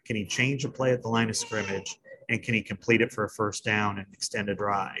linemen? Can he change a play at the line of scrimmage? And can he complete it for a first down and extend a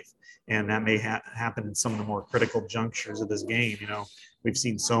drive? And that may happen in some of the more critical junctures of this game. We've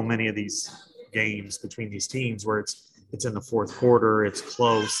seen so many of these games between these teams where it's in the fourth quarter, it's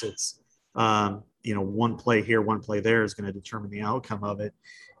close, it's one play here, one play there is going to determine the outcome of it.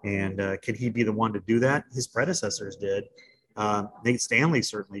 And can he be the one to do that? His predecessors did. Nate Stanley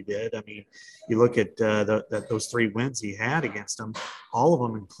certainly did. You look at those 3 wins he had against them, all of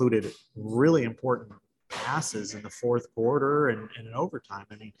them included really important passes in the fourth quarter and in overtime.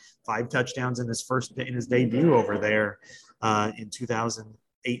 5 touchdowns in his debut over there in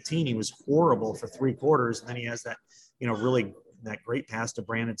 2018. He was horrible for 3 quarters, and then he has that really that great pass to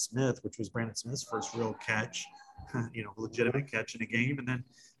Brandon Smith, which was Brandon Smith's first real catch, legitimate catch in a game. And then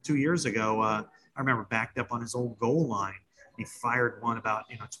 2 years ago, I remember backed up on his old goal line. He fired one about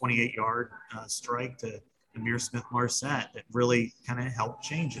 28-yard strike to Amir Smith-Marset that really kind of helped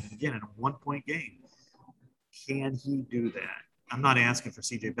change it. And again, in a 1-point game, can he do that? I'm not asking for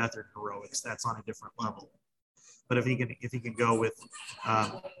C.J. Beathard heroics. That's on a different level. But if he can go with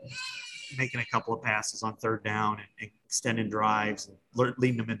making a couple of passes on 3rd down and extending drives and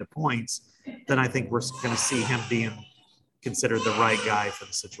leading them into points, then I think we're going to see him being considered the right guy for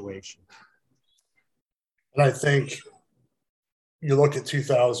the situation. And I think you look at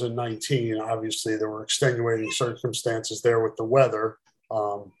 2019, obviously there were extenuating circumstances there with the weather.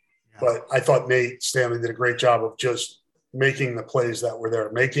 But I thought Nate Stanley did a great job of just making the plays that were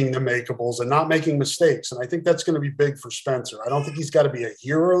there, making the makeables and not making mistakes. And I think that's going to be big for Spencer. I don't think he's got to be a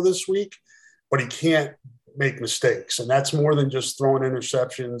hero this week, but he can't make mistakes. And that's more than just throwing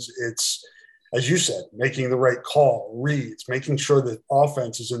interceptions. It's, as you said, making the right call, reads, making sure that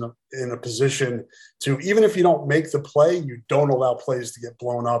offense is in a position to, even if you don't make the play, you don't allow plays to get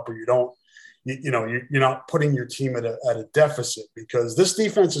blown up, or you're not putting your team at a deficit, because this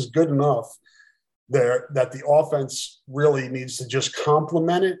defense is good enough there that the offense really needs to just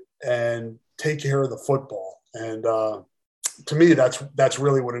complement it and take care of the football. And to me, that's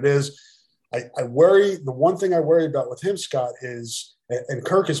really what it is. I worry. The one thing I worry about with him, Scott, is, and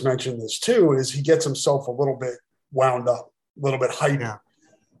Kirk has mentioned this too, is he gets himself a little bit wound up, a little bit hyped. Yeah.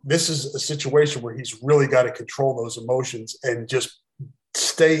 This is a situation where he's really got to control those emotions and just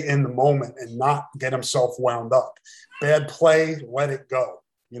stay in the moment and not get himself wound up. Bad play, let it go.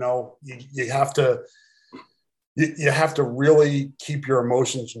 You have to really keep your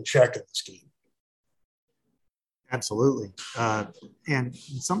emotions in check in this game. Absolutely. And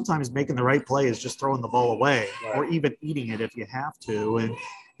sometimes making the right play is just throwing the ball away, right, or even eating it if you have to. And,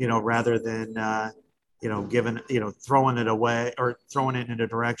 rather than, throwing it away or throwing it in a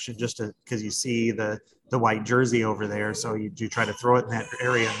direction just because you see the white jersey over there. So you try to throw it in that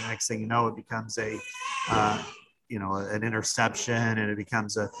area. And the next thing you know, it becomes an interception, and it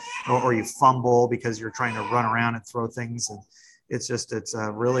becomes or you fumble because you're trying to run around and throw things. And it's going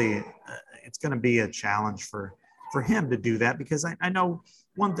to be a challenge for him to do that, because I know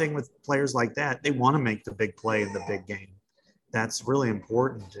one thing with players like that, they want to make the big play in the big game. that's really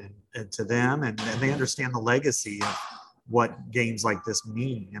important and to them, and they understand the legacy of what games like this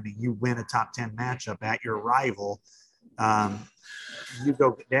mean. I mean, you win a top 10 matchup at your rival, you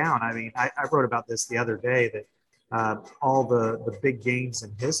go down. I mean, I wrote about this the other day that all the big games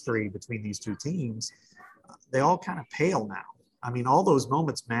in history between these two teams, they all kind of pale now. I mean, all those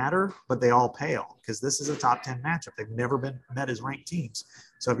moments matter, but they all pale because this is a top 10 matchup. They've never been met as ranked teams.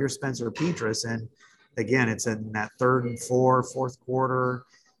 So if you're Spencer Petras, and again, it's in that third and fourth quarter,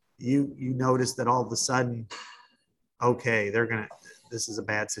 you notice that all of a sudden, okay, this is a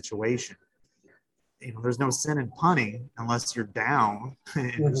bad situation. You know, there's no sin in punting unless you're down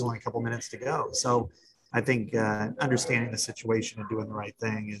and there's only a couple minutes to go. So I think understanding the situation and doing the right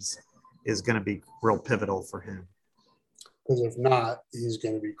thing is going to be real pivotal for him. Because if not, he's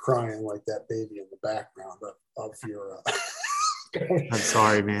going to be crying like that baby in the background of your. I'm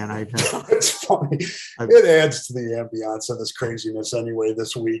sorry, man. It's funny. It adds to the ambiance of this craziness anyway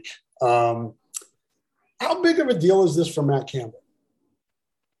this week. How big of a deal is this for Matt Campbell?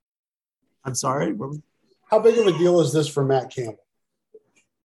 I'm sorry. How big of a deal is this for Matt Campbell?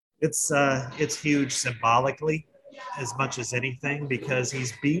 It's huge symbolically as much as anything because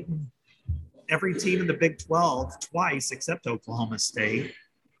he's beaten every team in the Big 12 twice except Oklahoma State.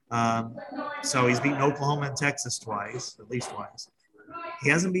 So he's beaten Oklahoma and Texas twice, at least twice. He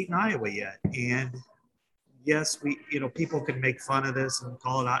hasn't beaten Iowa yet. And yes, people can make fun of this and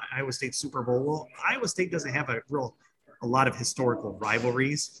call it Iowa State Super Bowl. Well, Iowa State doesn't have a lot of historical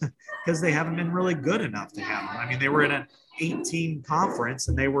rivalries because they haven't been really good enough to have them. I mean, they were in an 8-team conference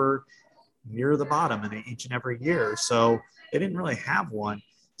and they were near the bottom in each and every year. So they didn't really have one.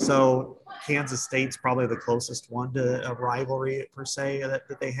 So Kansas State's probably the closest one to a rivalry per se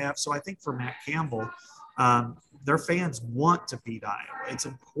that they have. So I think for Matt Campbell, their fans want to beat Iowa. It's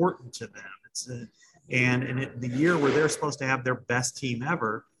important to them. And the year where they're supposed to have their best team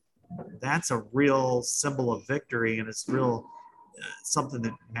ever, that's a real symbol of victory, and it's real something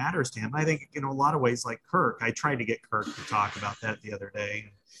that matters to him. I think in a lot of ways, like Kirk, I tried to get Kirk to talk about that the other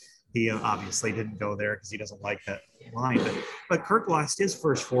day. He obviously didn't go there because he doesn't like that line. But Kirk lost his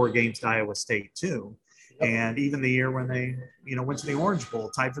first 4 games to Iowa State too. And even the year when they, went to the Orange Bowl,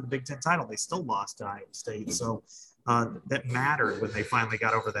 tied for the Big Ten title, they still lost to Iowa State. So that mattered when they finally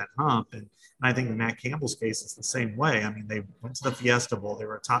got over that hump. And I think in Matt Campbell's case, it's the same way. I mean, they went to the Fiesta Bowl. They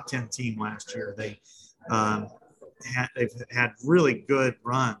were a top 10 team last year. They've had really good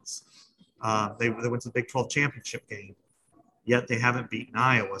runs. They went to the Big 12 championship game, yet they haven't beaten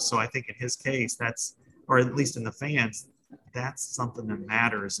Iowa. So I think in his case, or at least in the fans, that's something that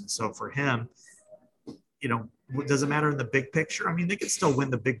matters. And so for him, does it matter in the big picture? I mean, they could still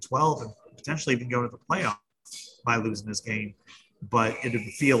win the Big 12 and potentially even go to the playoffs by losing this game, but it would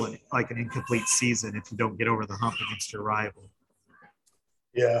feel like an incomplete season if you don't get over the hump against your rival.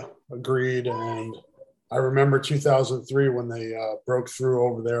 Yeah, agreed. And I remember 2003 when they broke through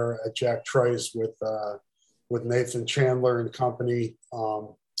over there at Jack Trice with Nathan Chandler and company.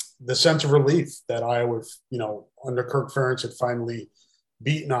 The sense of relief that Iowa, under Kirk Ferentz had finally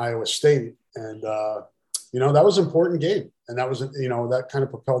beaten Iowa State. And, that was an important game. And that was, that kind of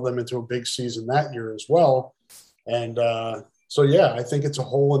propelled them into a big season that year as well. And so, yeah, I think it's a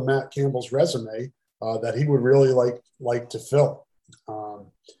hole in Matt Campbell's resume that he would really like to fill.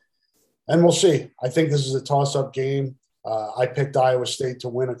 And we'll see. I think this is a toss-up game. I picked Iowa State to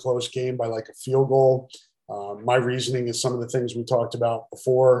win a close game by like a field goal. My reasoning is some of the things we talked about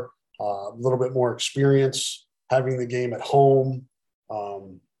before, a little bit more experience, having the game at home,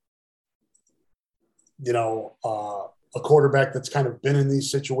 a quarterback that's kind of been in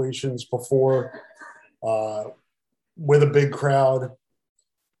these situations before with a big crowd.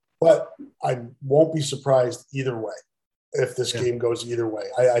 But I won't be surprised either way if this game goes either way.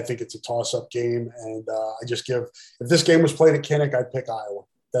 I think it's a toss-up game, and if this game was played at Kinnick, I'd pick Iowa.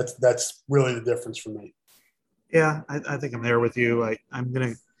 That's really the difference for me. Yeah, I think I'm there with you. I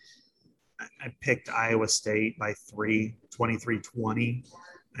picked Iowa State by 3, 23-20.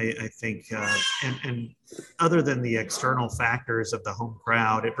 I think, and other than the external factors of the home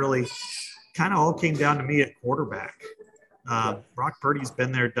crowd, it really kind of all came down to me at quarterback. Brock Purdy's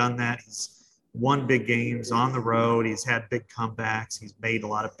been there, done that. He's won big games on the road. He's had big comebacks. He's made a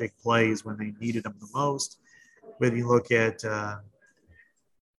lot of big plays when they needed him the most. When you look at,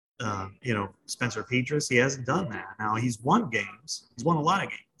 Spencer Petras, he hasn't done that. Now he's won games. He's won a lot of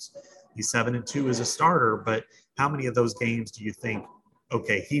games. He's 7-2 as a starter, but how many of those games do you think,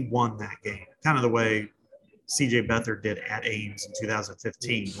 okay, he won that game? Kind of the way C.J. Beathard did at Ames in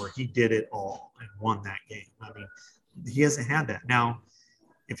 2015, where he did it all and won that game. I mean, he hasn't had that. Now,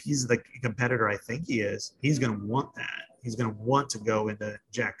 if he's the competitor I think he is, he's going to want that. He's going to want to go into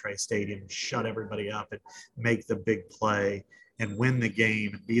Jack Trice Stadium and shut everybody up and make the big play and win the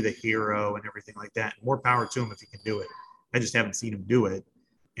game and be the hero and everything like that. More power to him if he can do it. I just haven't seen him do it,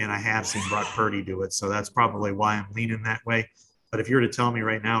 and I have seen Brock Purdy do it, so that's probably why I'm leaning that way. But if you were to tell me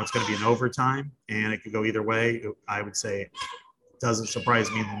right now it's going to be an overtime and it could go either way, I would say it doesn't surprise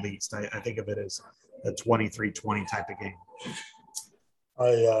me in the least. I think of it as a 23-20 type of game.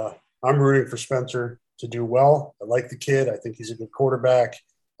 I'm rooting for Spencer to do well. I like the kid. I think he's a good quarterback.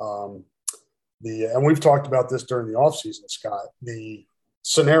 And we've talked about this during the offseason, Scott. The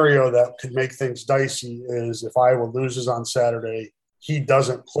scenario that could make things dicey is if Iowa loses on Saturday, he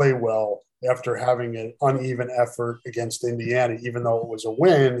doesn't play well after having an uneven effort against Indiana, even though it was a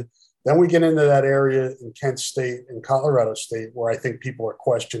win. Then we get into that area in Kent State and Colorado State where I think people are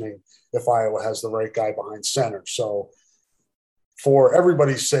questioning if Iowa has the right guy behind center. So for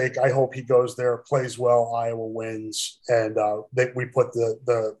everybody's sake, I hope he goes there, plays well, Iowa wins, and we put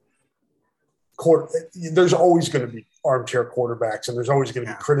the court. There's always going to be armchair quarterbacks, and there's always going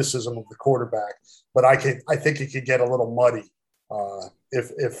to be criticism of the quarterback. But I think it could get a little muddy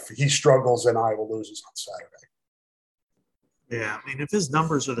if he struggles and Iowa loses on Saturday. Yeah, I mean, if his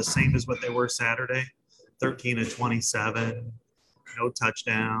numbers are the same as what they were Saturday, 13-27, no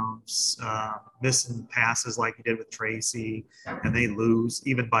touchdowns, missing passes like he did with Tracy, and they lose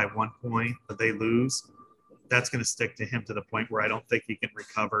even by 1 point, but they lose, that's going to stick to him to the point where I don't think he can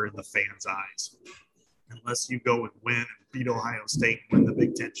recover in the fans' eyes. Unless you go and win and beat Ohio State and win the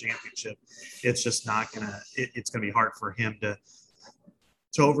Big Ten championship, it's just not going to – it's going to be hard for him to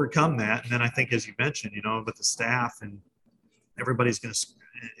overcome that. And then I think, as you mentioned, with the staff and everybody's going to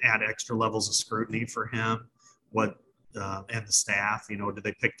add extra levels of scrutiny for him. And the staff, did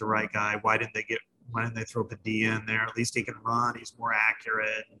they pick the right guy? Why didn't they throw Padilla in there? At least he can run. He's more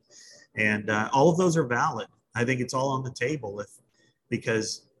accurate. And all of those are valid. I think it's all on the table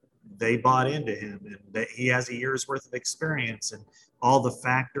because they bought into him and that he has a year's worth of experience and all the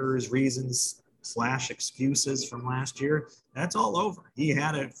factors, reasons / excuses from last year. That's all over. He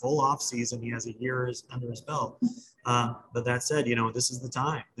had a full off season. He has a year under his belt. But that said, this is the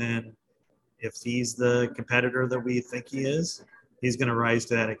time. And if he's the competitor that we think he is, he's going to rise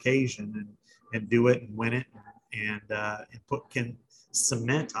to that occasion and do it and win it and can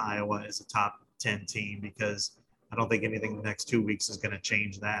cement Iowa as a top 10 team, because I don't think anything in the next 2 weeks is going to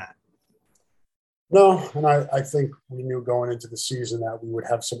change that. No, and I think we knew going into the season that we would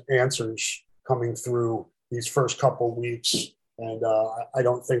have some answers coming through these first couple of weeks. And I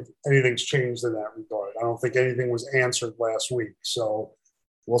don't think anything's changed in that regard. I don't think anything was answered last week. So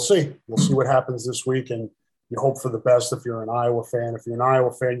we'll see. We'll see what happens this week. And you hope for the best if you're an Iowa fan. If you're an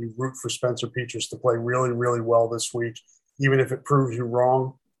Iowa fan, you root for Spencer Petras to play really, really well this week, even if it proves you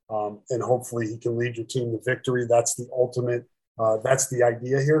wrong. And hopefully he can lead your team to victory. That's the ultimate. That's the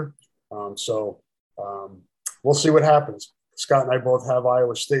idea here. We'll see what happens. Scott and I both have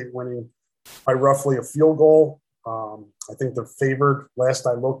Iowa State winning by roughly a field goal. I think they're favored last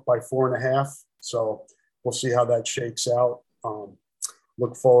I looked by 4.5. So we'll see how that shakes out.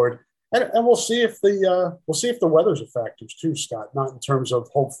 Look forward. And we'll see if the weather's a factor too, Scott, not in terms of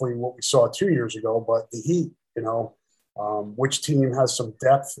hopefully what we saw 2 years ago, but the heat, which team has some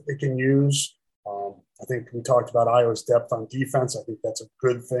depth it can use. I think we talked about Iowa's depth on defense. I think that's a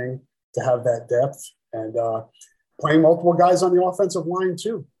good thing to have that depth, and playing multiple guys on the offensive line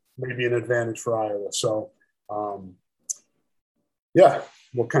too may be an advantage for Iowa. So,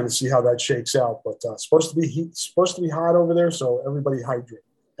 we'll kind of see how that shakes out. But supposed to be hot over there, so everybody hydrate,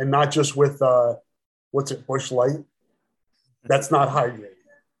 and not just with Busch Light. That's not hydrating.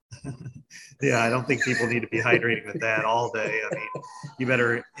 Yeah, I don't think people need to be hydrating with that all day. I mean, you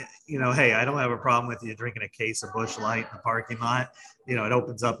better, hey, I don't have a problem with you drinking a case of Busch Light in the parking lot. It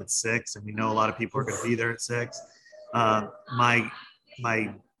opens up at 6, and we know a lot of people are going to be there at 6.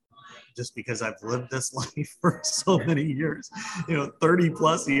 Just because I've lived this life for so many years, 30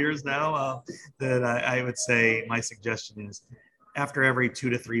 plus years now, that I would say my suggestion is after every 2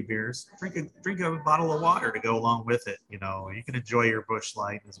 to 3 beers, drink a bottle of water to go along with it. You can enjoy your Busch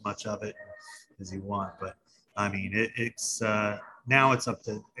Light, as much of it as you want. But I mean, it's now it's up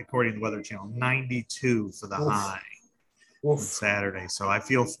to, according to the Weather Channel, 92 for the high on Saturday. So I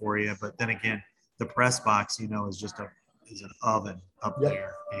feel for you. But then again, the press box, is just is an oven up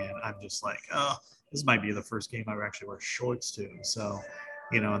there. And I'm just like, oh, this might be the first game I actually wear shorts to. So,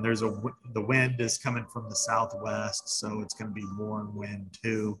 and there's the wind is coming from the southwest, so it's going to be warm wind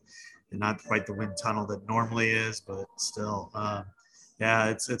too, and not quite the wind tunnel that normally is, but still,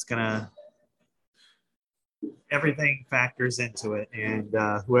 it's everything factors into it, and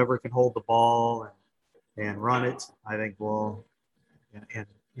whoever can hold the ball and run it, I think will, and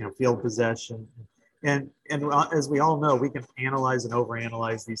field possession. And as we all know, we can analyze and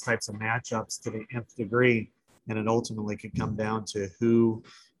overanalyze these types of matchups to the nth degree, and it ultimately can come down to who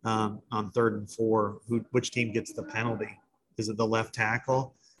on 3rd and 4, which team gets the penalty. Is it the left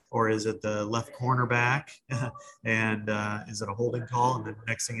tackle or is it the left cornerback? And is it a holding call? And then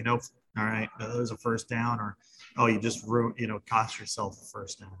next thing you know, all right, there's a first down, or you just cost yourself a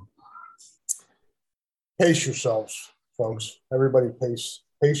first down. Pace yourselves, folks. Everybody pace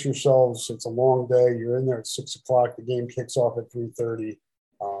yourselves. It's a long day. You're in there at 6 o'clock. The game kicks off at 3:30.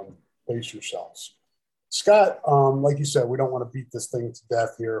 Pace yourselves. Scott, like you said, we don't want to beat this thing to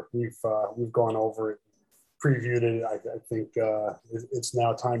death here. We've gone over it, previewed it. I think it's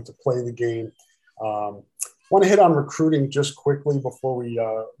now time to play the game. Want to hit on recruiting just quickly before we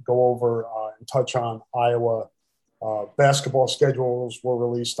go over and touch on Iowa. Basketball schedules were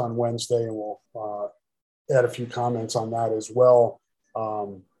released on Wednesday, and we'll add a few comments on that as well.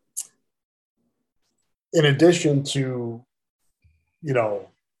 In addition to,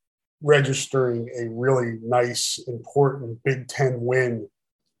 registering a really nice, important Big Ten win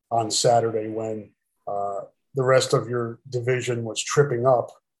on Saturday when the rest of your division was tripping up.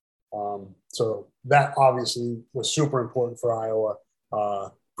 So that obviously was super important for Iowa.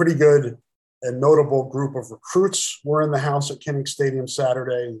 Pretty good and notable group of recruits were in the house at Kinnick Stadium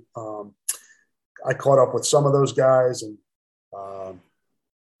Saturday. I caught up with some of those guys, and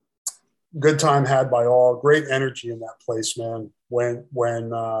good time had by all. Great energy in that place, man. When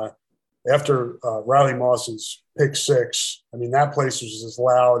after Riley Moss's pick 6, I mean, that place was as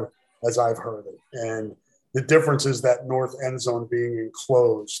loud as I've heard it. And the difference is that north end zone being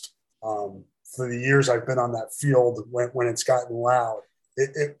enclosed. For the years I've been on that field, when it's gotten loud,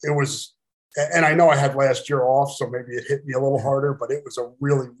 it was. And I know I had last year off, so maybe it hit me a little harder, but it was a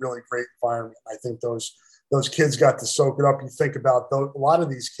really, really great environment. I think those kids got to soak it up. You think about a lot of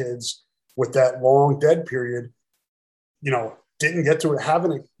these kids with that long dead period,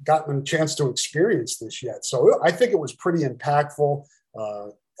 haven't gotten a chance to experience this yet. So I think it was pretty impactful.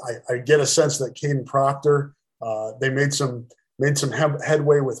 I get a sense that Caden Proctor, they made some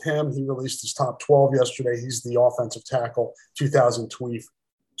headway with him. He released his top 12 yesterday. He's the offensive tackle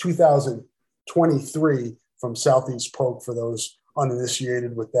 2023 from Southeast Polk, for those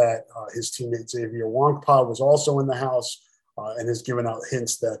uninitiated with that. His teammate Xavier Wonkpa was also in the house and has given out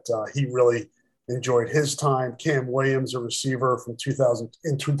hints that he really enjoyed his time. Cam Williams, a receiver in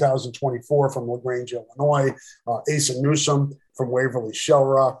 2024 from LaGrange, Illinois. Asa Newsome from Waverly Shell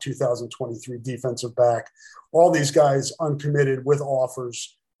Rock, 2023 defensive back. All these guys uncommitted with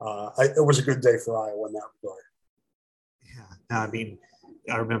offers. It was a good day for Iowa in that regard. Yeah, I mean,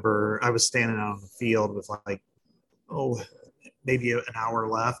 I remember I was standing out on the field with maybe an hour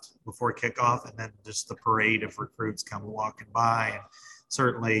left before kickoff, and then just the parade of recruits come walking by. And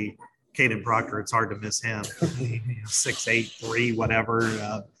certainly Caden Proctor, it's hard to miss him. 6'8", 3,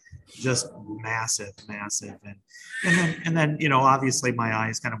 whatever, just massive. And then obviously my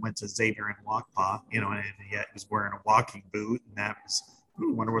eyes kind of went to Xavier and Wonkpa, and he was wearing a walking boot, and that was, I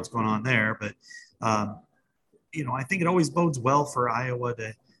wonder what's going on there. But I think it always bodes well for Iowa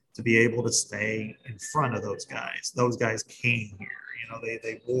to be able to stay in front of those guys. Those guys came here.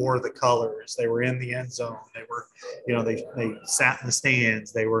 They wore the colors. They were in the end zone. They were, they sat in the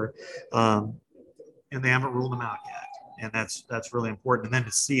stands. They were, and they haven't ruled them out yet. And that's really important. And then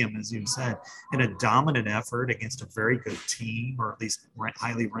to see them, as you said, in a dominant effort against a very good team, or at least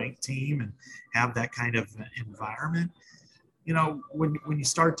highly ranked team, and have that kind of environment. When you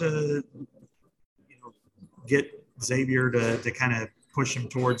start to, get Xavier to kind of push him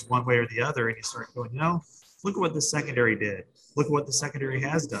towards one way or the other, and you start going, look at what the secondary did. Look at what the secondary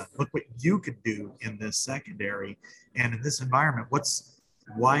has done. Look what you could do in this secondary and in this environment.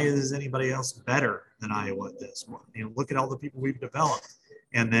 Why is anybody else better than Iowa at this? Look at all the people we've developed.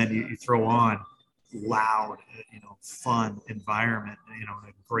 And then you throw on loud, fun environment,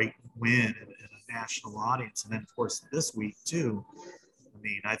 a great win and a national audience. And then of course this week too. I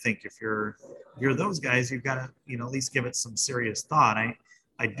mean, I think if you're those guys, you've got to, at least give it some serious thought.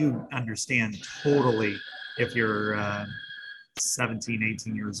 I do understand totally if you're 17,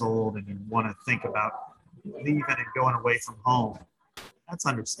 18 years old and you want to think about leaving and going away from home. That's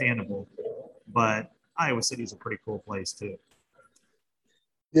understandable. But Iowa City is a pretty cool place too.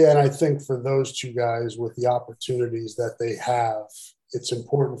 Yeah, and I think for those two guys with the opportunities that they have, it's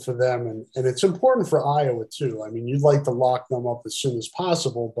important for them, and it's important for Iowa too. I mean, you'd like to lock them up as soon as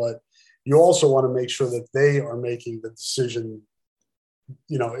possible, but you also want to make sure that they are making the decision,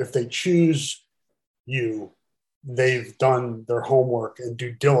 if they choose you, they've done their homework and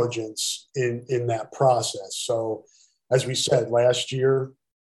due diligence in that process. So, as we said last year,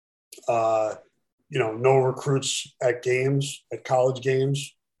 no recruits at college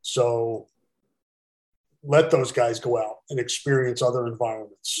games. So let those guys go out and experience other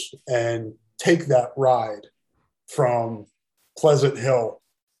environments and take that ride from Pleasant Hill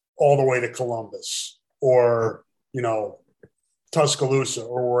all the way to Columbus or, Tuscaloosa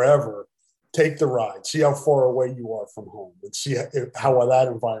or wherever. Take the ride, see how far away you are from home, and see how that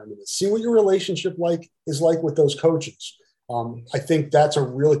environment is. See what your relationship is like with those coaches. I think that's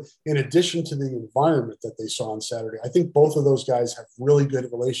in addition to the environment that they saw on Saturday, I think both of those guys have really good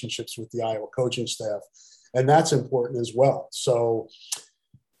relationships with the Iowa coaching staff, and that's important as well. So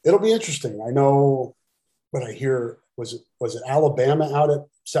it'll be interesting. I know what I hear, was it Alabama out at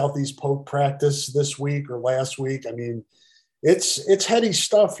Southeast Polk practice this week or last week? I mean, it's heady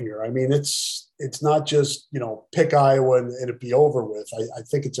stuff here. I mean, it's not just, pick Iowa and it be over with. I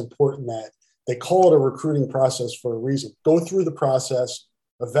think it's important that they call it a recruiting process for a reason. Go through the process,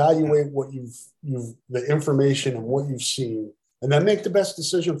 evaluate what the information and what you've seen, and then make the best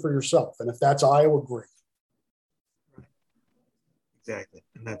decision for yourself. And if that's Iowa, great. Exactly.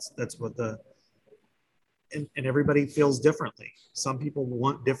 And that's what and everybody feels differently. Some people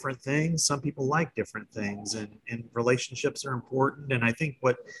want different things. Some people like different things, and relationships are important. And I think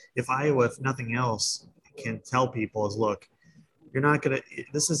if Iowa, if nothing else, can tell people is, look,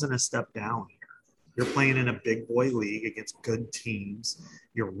 this isn't a step down here. You're playing in a big boy league against good teams.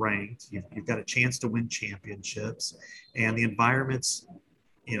 You're ranked. You've got a chance to win championships, and the environment's,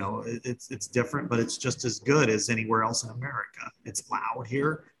 it's different, but it's just as good as anywhere else in America. It's loud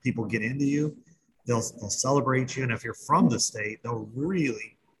here. People get into you. They'll celebrate you. And if you're from the state, they'll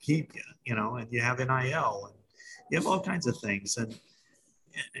really keep you, and you have NIL and you have all kinds of things.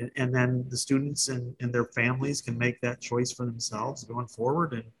 And then the students and their families can make that choice for themselves going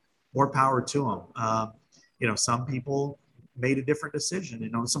forward, and more power to them. Some people made a different decision.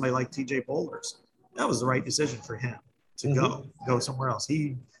 Somebody like TJ Boulders, that was the right decision for him to go somewhere else.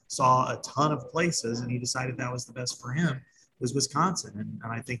 He saw a ton of places and he decided that was the best for him. Was Wisconsin.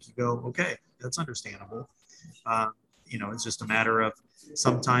 And I think you go, okay, that's understandable. It's just a matter of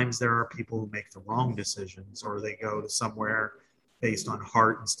sometimes there are people who make the wrong decisions, or they go to somewhere based on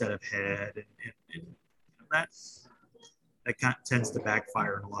heart instead of head. And that kind of tends to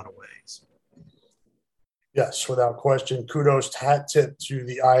backfire in a lot of ways. Yes, without question. Kudos, hat tip to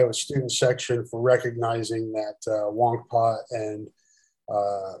the Iowa student section for recognizing that Wonkpa and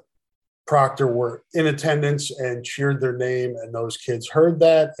Proctor were in attendance and cheered their name, and those kids heard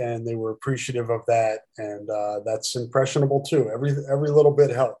that and they were appreciative of that, and that's impressionable too. Every little bit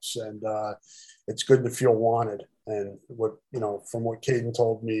helps, and it's good to feel wanted. And from what Caden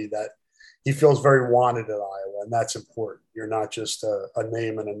told me, that he feels very wanted at Iowa, and that's important. You're not just a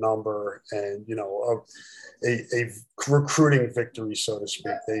name and a number, and a recruiting victory, so to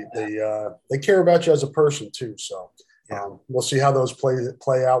speak. They care about you as a person too. So. We'll see how those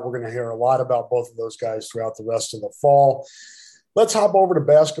play out. We're going to hear a lot about both of those guys throughout the rest of the fall. Let's hop over to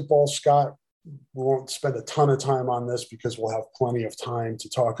basketball, Scott. We won't spend a ton of time on this because we'll have plenty of time to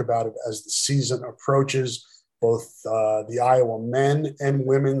talk about it as the season approaches. Both the Iowa men and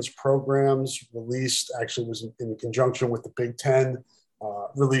women's programs was in conjunction with the Big Ten,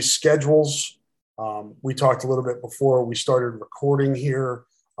 released schedules. We talked a little bit before we started recording here.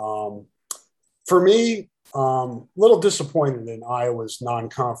 For me, little disappointed in Iowa's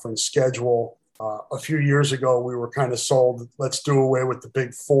non-conference schedule. A few years ago, we were kind of sold, let's do away with the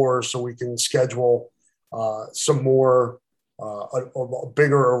Big Four so we can schedule some more, a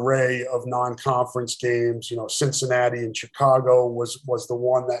bigger array of non-conference games. Cincinnati and Chicago was the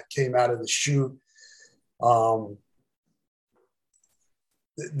one that came out of the chute. I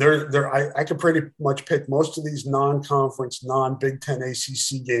could pretty much pick most of these non-conference, non-Big Ten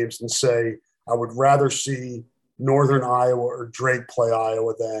ACC games and say, I would rather see Northern Iowa or Drake play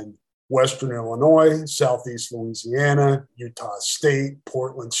Iowa than Western Illinois, Southeast Louisiana, Utah State,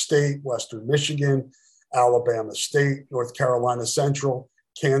 Portland State, Western Michigan, Alabama State, North Carolina Central,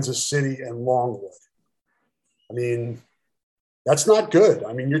 Kansas City, and Longwood. I mean, that's not good.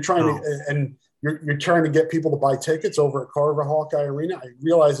 I mean, you're trying to get people to buy tickets over at Carver Hawkeye Arena. I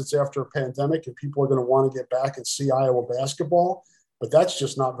realize it's after a pandemic and people are going to want to get back and see Iowa basketball, but that's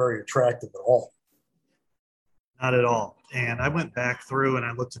just not very attractive at all. Not at all. And I went back through and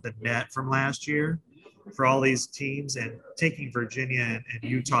I looked at the net from last year for all these teams, and taking Virginia and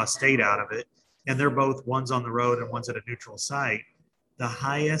Utah State out of it, and they're both one's on the road and one's at a neutral site. The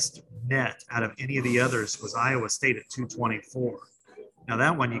highest net out of any of the others was Iowa State at 224. Now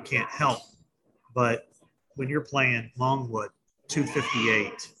that one you can't help but when you're playing Longwood,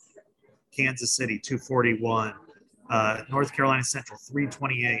 258, Kansas City, 241, North Carolina Central,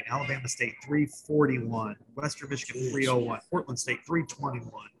 328, Alabama State, 341, Western Michigan, 301, Portland State,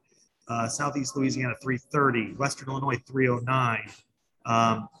 321, Southeast Louisiana, 330, Western Illinois, 309.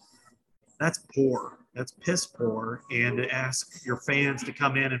 That's poor. That's piss poor. And to ask your fans to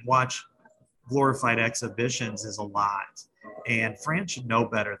come in and watch glorified exhibitions is a lot. And France should know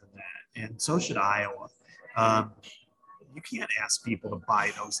better than that. And so should Iowa. You can't ask people to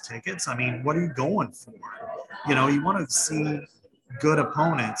buy those tickets. I mean, what are you going for? You know, you want to see good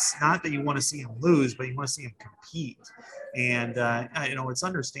opponents. Not that you want to see them lose, but you want to see them compete. And, you know, it's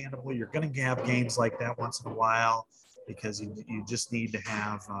understandable. You're going to have games like that once in a while because you just need to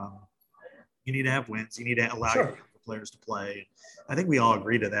have you need to have wins. You need to allow your players to play. I think we all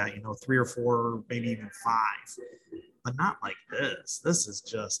agree to that, you know, 3 or 4, maybe even 5, but not like this. This is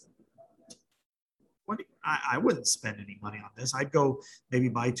just I wouldn't spend any money on this. I'd go maybe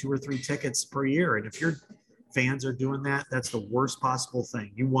buy 2 or 3 tickets per year. And if your fans are doing that, that's the worst possible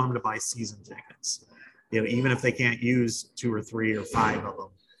thing. You want them to buy season tickets, you know, even if they can't use 2 or 3 or 5 of them.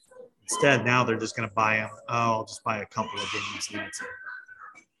 Instead, now they're just going to buy them. Oh, I'll just buy a couple of games. And that's it.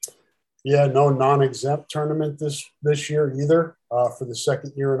 Yeah, no non-exempt tournament this year either for the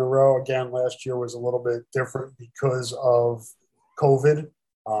second year in a row. Again, last year was a little bit different because of COVID.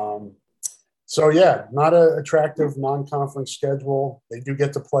 So, yeah, not an attractive non-conference schedule. They do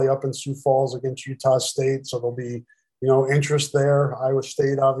get to play up in Sioux Falls against Utah State, so there'll be, you know, interest there. Iowa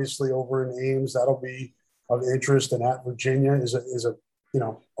State, obviously, over in Ames, that'll be of interest. And at Virginia is a you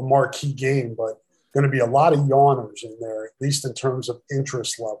know, a marquee game, but going to be a lot of yawners in there, at least in terms of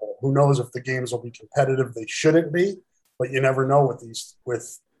interest level. Who knows if the games will be competitive? They shouldn't be, but you never know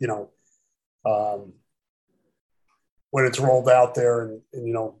with you know, when it's rolled out there and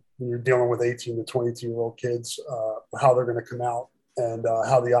you know, when you're dealing with 18 to 22-year-old kids, how they're going to come out and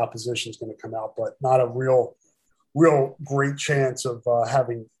how the opposition is going to come out, but not a real great chance of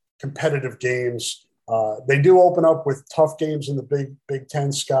having competitive games. They do open up with tough games in the Big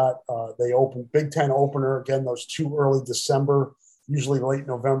Ten, Scott. They open Big Ten opener, again, those 2 early December, usually late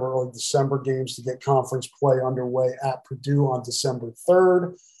November, early December games to get conference play underway at Purdue on December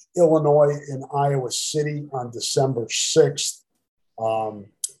 3rd, Illinois and Iowa City on December 6th.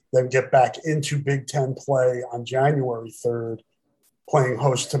 Then get back into Big Ten play on January 3rd, playing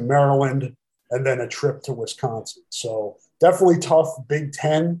host to Maryland, and then a trip to Wisconsin. So definitely tough Big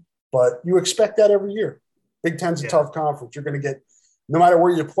Ten, but you expect that every year. Big Ten's a tough conference. You're going to get, no matter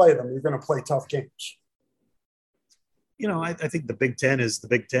where you play them, you're going to play tough games. You know, I think the Big Ten is the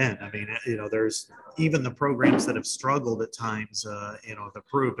Big Ten. I mean, you know, there's even the programs that have struggled at times, you know, have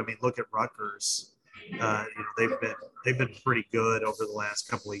proved. I mean, look at Rutgers. You know, they've been pretty good over the last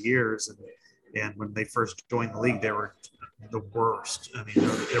couple of years, and when they first joined the league, they were the worst. I mean,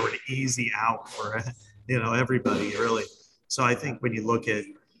 they were an easy out for you know, everybody really. So I think when you look at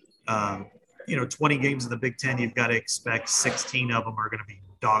you know, 20 games in the Big Ten, you've got to expect 16 of them are going to be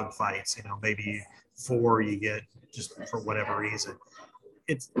dogfights. You know, maybe 4 you get just for whatever reason.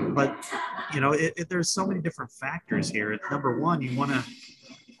 But you know, there's so many different factors here. Number one, you want to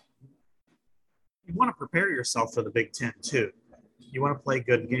prepare yourself for the Big Ten too. You want to play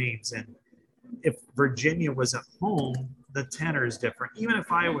good games. And if Virginia was at home, the tenor is different. Even if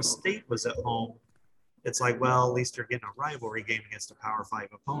Iowa State was at home, it's like, well, at least you're getting a rivalry game against a Power 5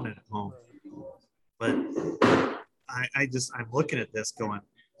 opponent at home. But I'm looking at this going,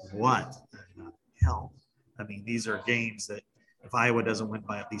 what the hell? I mean, these are games that if Iowa doesn't win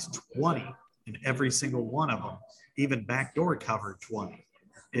by at least 20 in every single one of them, even backdoor covered 20,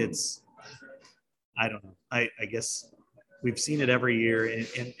 I don't know. I guess we've seen it every year.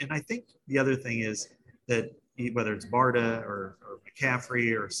 And I think the other thing is that whether it's Barta or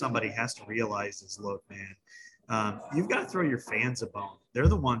McCaffrey or somebody has to realize is, look, man, you've got to throw your fans a bone. They're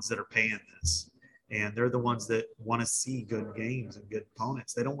the ones that are paying this. And they're the ones that want to see good games and good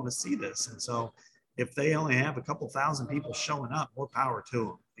opponents. They don't want to see this. And so if they only have a couple thousand people showing up, more power to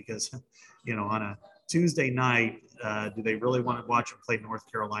them. Because, you know, on a Tuesday night, do they really want to watch them play North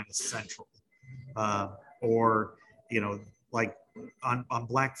Carolina Central? Or, you know, like on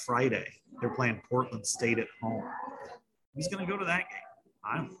Black Friday, they're playing Portland State at home. Who's going to go to that game?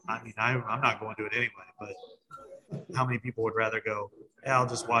 I'm not going to it anyway, but how many people would rather go, yeah, I'll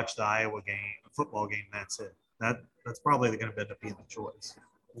just watch the Iowa game, football game, that's it. That's probably going to end up being the choice.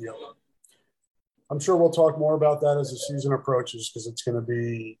 Yep. I'm sure we'll talk more about that as the season approaches because it's going to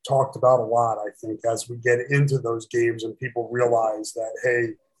be talked about a lot, I think, as we get into those games and people realize that,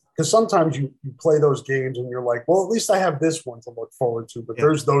 hey, because sometimes you play those games and you're like, well, at least I have this one to look forward to. But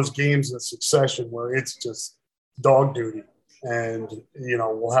there's those games in succession where it's just dog duty. And,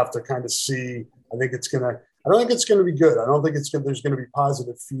 we'll have to kind of see. I don't think it's going to be good. I don't think there's going to be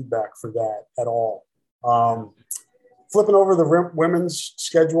positive feedback for that at all. Flipping over the women's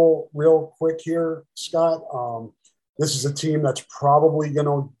schedule real quick here, Scott. This is a team that's probably going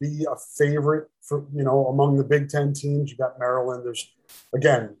to be a favorite for, among the Big Ten teams. You got Maryland.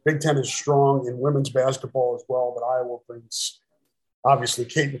 Again, Big Ten is strong in women's basketball as well, but Iowa brings, obviously,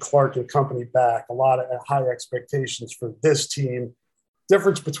 Caitlin Clark and company back. A lot of high expectations for this team.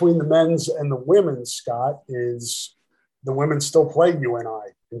 Difference between the men's and the women's, Scott, is the women still play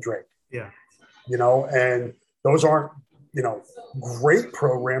UNI and Drake. Yeah. And those aren't, great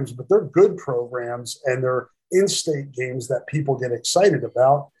programs, but they're good programs, and they're in-state games that people get excited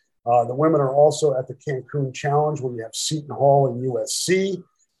about. The women are also at the Cancun Challenge, where you have Seton Hall and USC.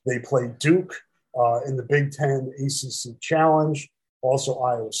 They play Duke in the Big Ten ACC Challenge, also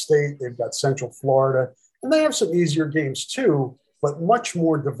Iowa State. They've got Central Florida, and they have some easier games too, but much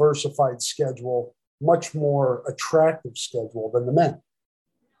more diversified schedule, much more attractive schedule than the men.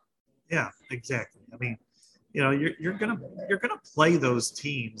 Yeah, exactly. I mean, you're gonna play those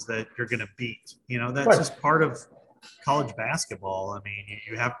teams that you're gonna beat. That's right. Just part of college basketball. I mean,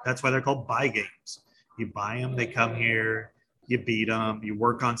 you have, that's why they're called buy games. You buy them, they come here, you beat them, you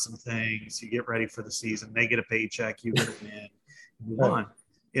work on some things, you get ready for the season, they get a paycheck, you get a win, you move on.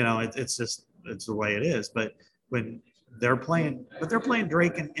 It's the way it is. But when they're playing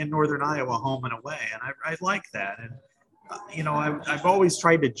Drake in Northern Iowa home and away, and I like that. And I've always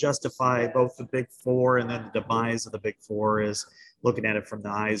tried to justify both the Big Four and then the demise of the Big Four is looking at it from the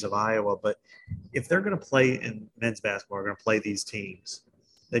eyes of Iowa. But if they're going to play in men's basketball, are going to play these teams,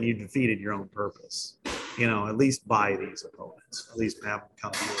 then you defeated your own purpose. At least buy these opponents, at least have them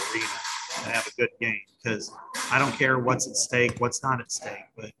come to the arena and have a good game, because I don't care what's at stake, what's not at stake.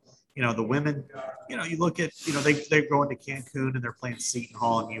 But, the women, you look at, they're going to Cancun and they're playing Seton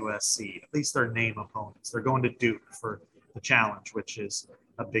Hall and USC. At least they're name opponents. They're going to Duke for the challenge, which is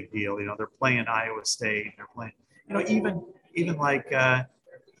a big deal. They're playing Iowa State. They're playing, even like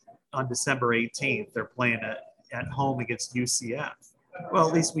on December 18th, they're playing at home against UCF. Well,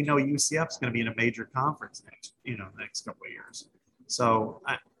 at least we know UCF is going to be in a major conference next couple of years. So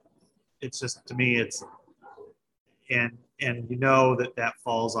it's just, to me, it's, and that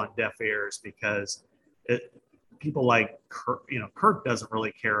falls on deaf ears, because people like Kirk, Kirk doesn't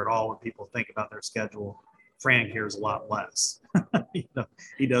really care at all when people think about their schedule. Fran cares a lot less.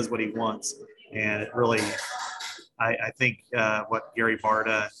 He does what he wants. And it really, I think what Gary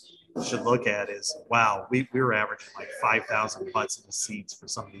Barta should look at is, wow, we were averaging like 5,000 butts in the seats for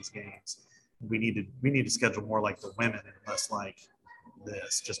some of these games. We need to schedule more like the women and less like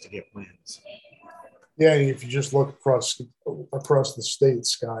this, just to get wins. Yeah, if you just look across the state,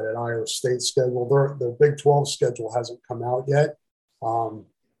 Scott, at Iowa State's schedule, their Big 12 schedule hasn't come out yet.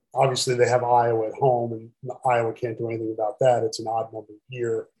 Obviously, they have Iowa at home, and Iowa can't do anything about that. It's an odd number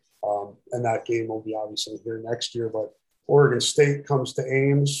year, and that game will be obviously here next year. But Oregon State comes to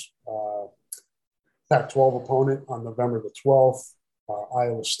Ames, Pac-12 opponent on November the 12th.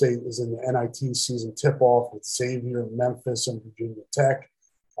 Iowa State is in the NIT season tip-off with Xavier, Memphis, and Virginia Tech.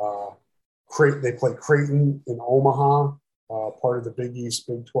 They play Creighton in Omaha, part of the Big East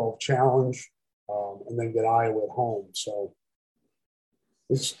Big 12 Challenge, and then get Iowa at home. So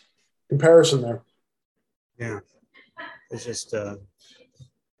it's comparison there. Yeah, it's just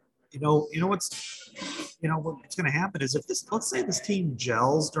what's going to happen is, if let's say this team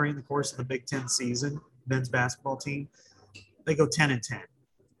gels during the course of the Big Ten season, men's basketball team, they go 10-10.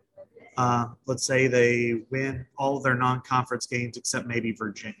 Let's say they win all of their non-conference games except maybe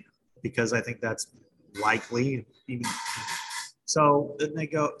Virginia, because I think that's likely. So then they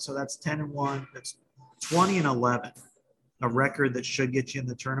go. So that's 10-1. That's 20-11. A record that should get you in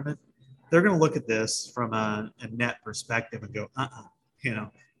the tournament. They're going to look at this from a net perspective and go,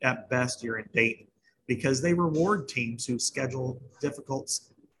 at best you're in Dayton, because they reward teams who schedule difficult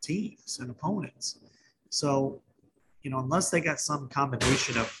teams and opponents. So, unless they got some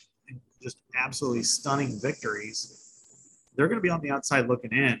combination of just absolutely stunning victories, they're going to be on the outside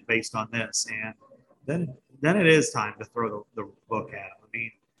looking in based on this. And then it is time to throw the book at them. I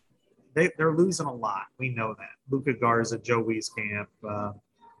mean, they're losing a lot. We know that. Luka Garza, Joe Wieskamp,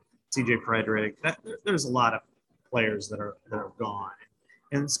 CJ Frederick. There's a lot of players that are gone.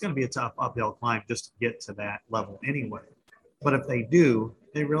 And it's going to be a tough uphill climb just to get to that level anyway. But if they do,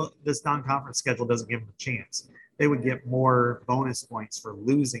 this non-conference schedule doesn't give them a chance. They would get more bonus points for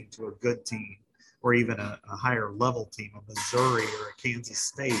losing to a good team or even a higher level team, a Missouri or a Kansas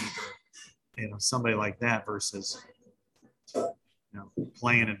State or somebody like that versus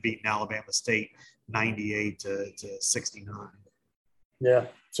playing and beating Alabama State 98 to 69. Yeah,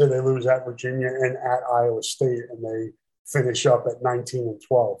 so they lose at Virginia and at Iowa State, and they finish up at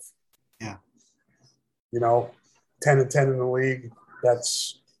 19-12. Yeah, 10-10 in the league.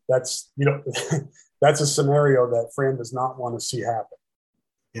 That's that's a scenario that Fran does not want to see happen.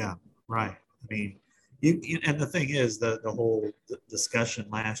 Yeah, right. I mean, and the thing is, the whole discussion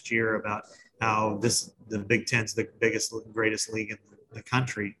last year about how the Big Ten's the biggest, greatest league in the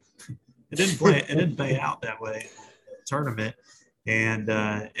country. It didn't play out that way in the tournament. And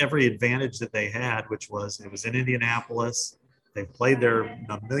every advantage that they had, which was it was in Indianapolis, they played there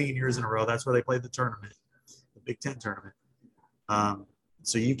a million years in a row. That's where they played the tournament, the Big Ten tournament.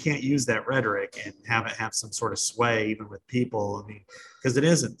 So you can't use that rhetoric and have it have some sort of sway even with people. I mean, because it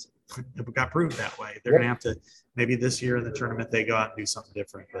isn't. It got proved that way. They're going to have to, maybe this year in the tournament, they go out and do something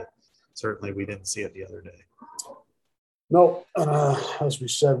different, but certainly we didn't see it the other day. No, as we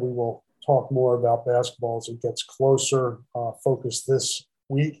said, we will talk more about basketball as it gets closer. Focus this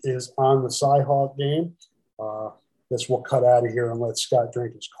week is on the Cy-Hawk game. Guess we'll cut out of here and let Scott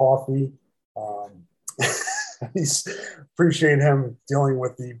drink his coffee. Appreciate him dealing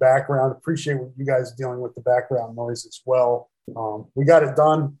with the background. Appreciate you guys dealing with the background noise as well. We got it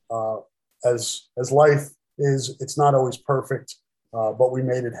done. As life is, it's not always perfect, but we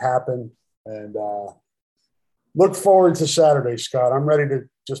made it happen. And look forward to Saturday, Scott. I'm ready to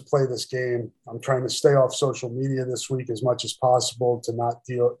just play this game. I'm trying to stay off social media this week as much as possible to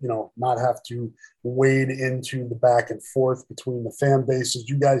not have to wade into the back and forth between the fan bases.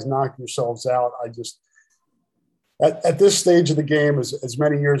 You guys knock yourselves out. At this stage of the game, as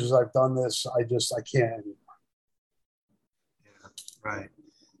many years as I've done this, I can't anymore. Yeah, right.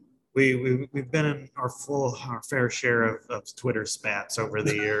 We've been in our fair share of Twitter spats over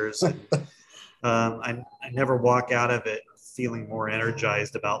the years. And, I never walk out of it feeling more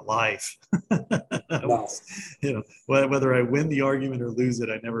energized about life. No. Whether I win the argument or lose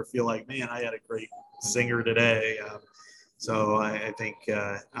it, I never feel like, man, I had a great zinger today. So I think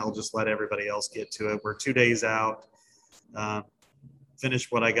I'll just let everybody else get to it. We're 2 days out.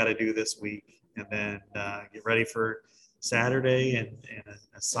 Finish what I got to do this week, and then get ready for Saturday and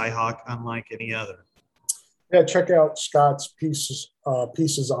a Cy-Hawk unlike any other. Yeah, check out Scott's pieces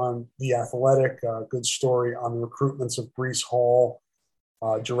on The Athletic. Good story on the recruitments of Breece Hall,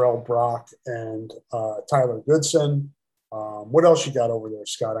 Jarrell Brock, and Tyler Goodson. What else you got over there,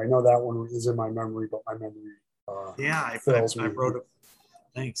 Scott? I know that one is in my memory, but my memory fails me. I wrote it.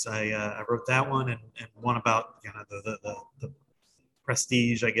 Thanks. I wrote that one and one about the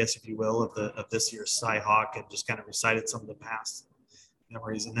prestige, I guess, if you will, of this year's Cy-Hawk, and just kind of recited some of the past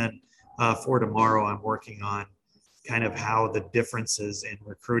memories. And then for tomorrow, I'm working on kind of how the differences in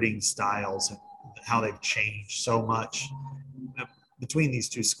recruiting styles and how they've changed so much between these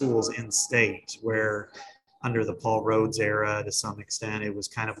two schools in state, where under the Paul Rhodes era, to some extent, it was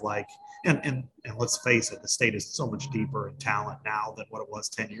kind of like, and let's face it, the state is so much deeper in talent now than what it was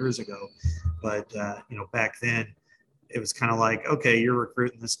 10 years ago. But, back then it was kind of like, okay, you're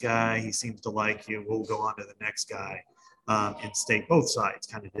recruiting this guy. He seems to like you. We'll go on to the next guy. In state, both sides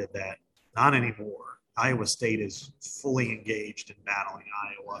kind of did that. Not anymore. Iowa State is fully engaged in battling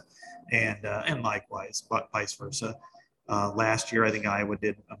Iowa, and likewise, but vice versa. Last year, I think Iowa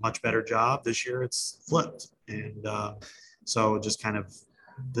did a much better job. This year, it's flipped, and so just kind of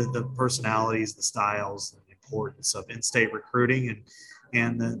the personalities, the styles, the importance of in-state recruiting,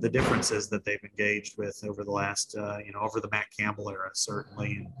 and the differences that they've engaged with over the last, over the Matt Campbell era,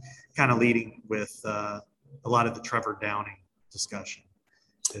 certainly, and kind of leading with a lot of the Trevor Downing discussion,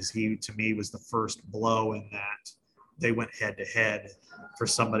 as he, to me, was the first blow in that they went head to head for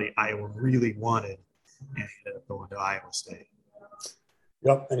somebody Iowa really wanted, and he ended up going to Iowa State.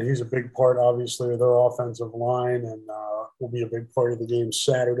 Yep, and he's a big part, obviously, of their offensive line, and will be a big part of the game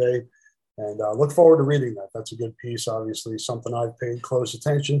Saturday. And look forward to reading that. That's a good piece, obviously, something I've paid close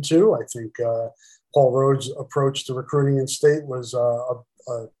attention to. I think Paul Rhodes' approach to recruiting in state was a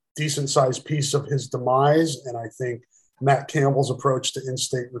decent-sized piece of his demise, and I think Matt Campbell's approach to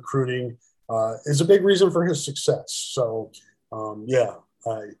in-state recruiting is a big reason for his success. So, I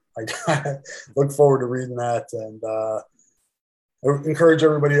look forward to reading that, and I encourage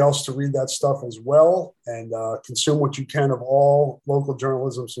everybody else to read that stuff as well, and consume what you can of all local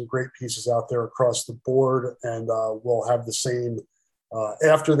journalism. Some great pieces out there across the board, and we'll have the same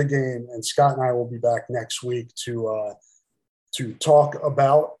after the game. And Scott and I will be back next week to talk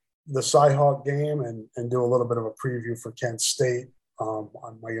about the Cy-Hawk game and do a little bit of a preview for Kent State.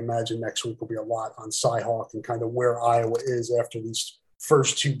 I imagine next week will be a lot on Cyhawk and kind of where Iowa is after these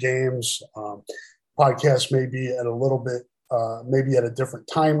first two games. Podcast may be at a little bit, maybe at a different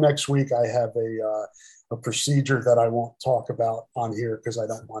time next week. I have a procedure that I won't talk about on here because I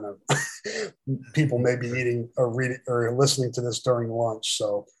don't want to. People may be eating or reading or listening to this during lunch,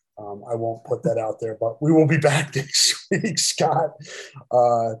 so I won't put that out there. But we will be back next week, Scott,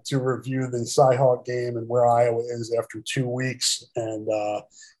 to review the Cyhawk game and where Iowa is after 2 weeks. And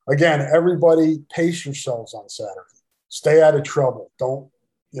again, everybody, pace yourselves on Saturday. Stay out of trouble. Don't,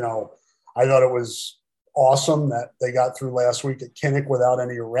 I thought it was awesome that they got through last week at Kinnick without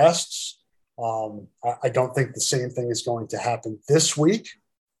any arrests. I don't think the same thing is going to happen this week,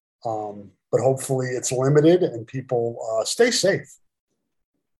 but hopefully it's limited and people stay safe.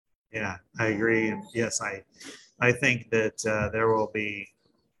 Yeah, I agree. And yes, I think that there will be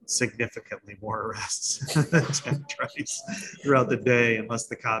significantly more arrests than tries throughout the day, unless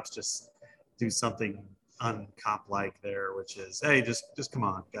the cops just do something uncop-like there, which is, hey, just come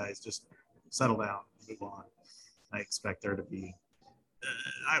on, guys, just settle down, move on. I expect there to be,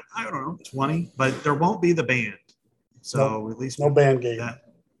 I don't know, 20, but there won't be the band. So at least no band game.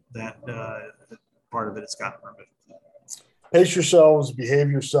 That part of it has gotten removed. Pace yourselves,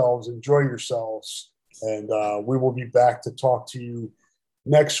 behave yourselves, enjoy yourselves, and we will be back to talk to you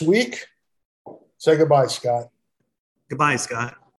next week. Say goodbye, Scott. Goodbye, Scott.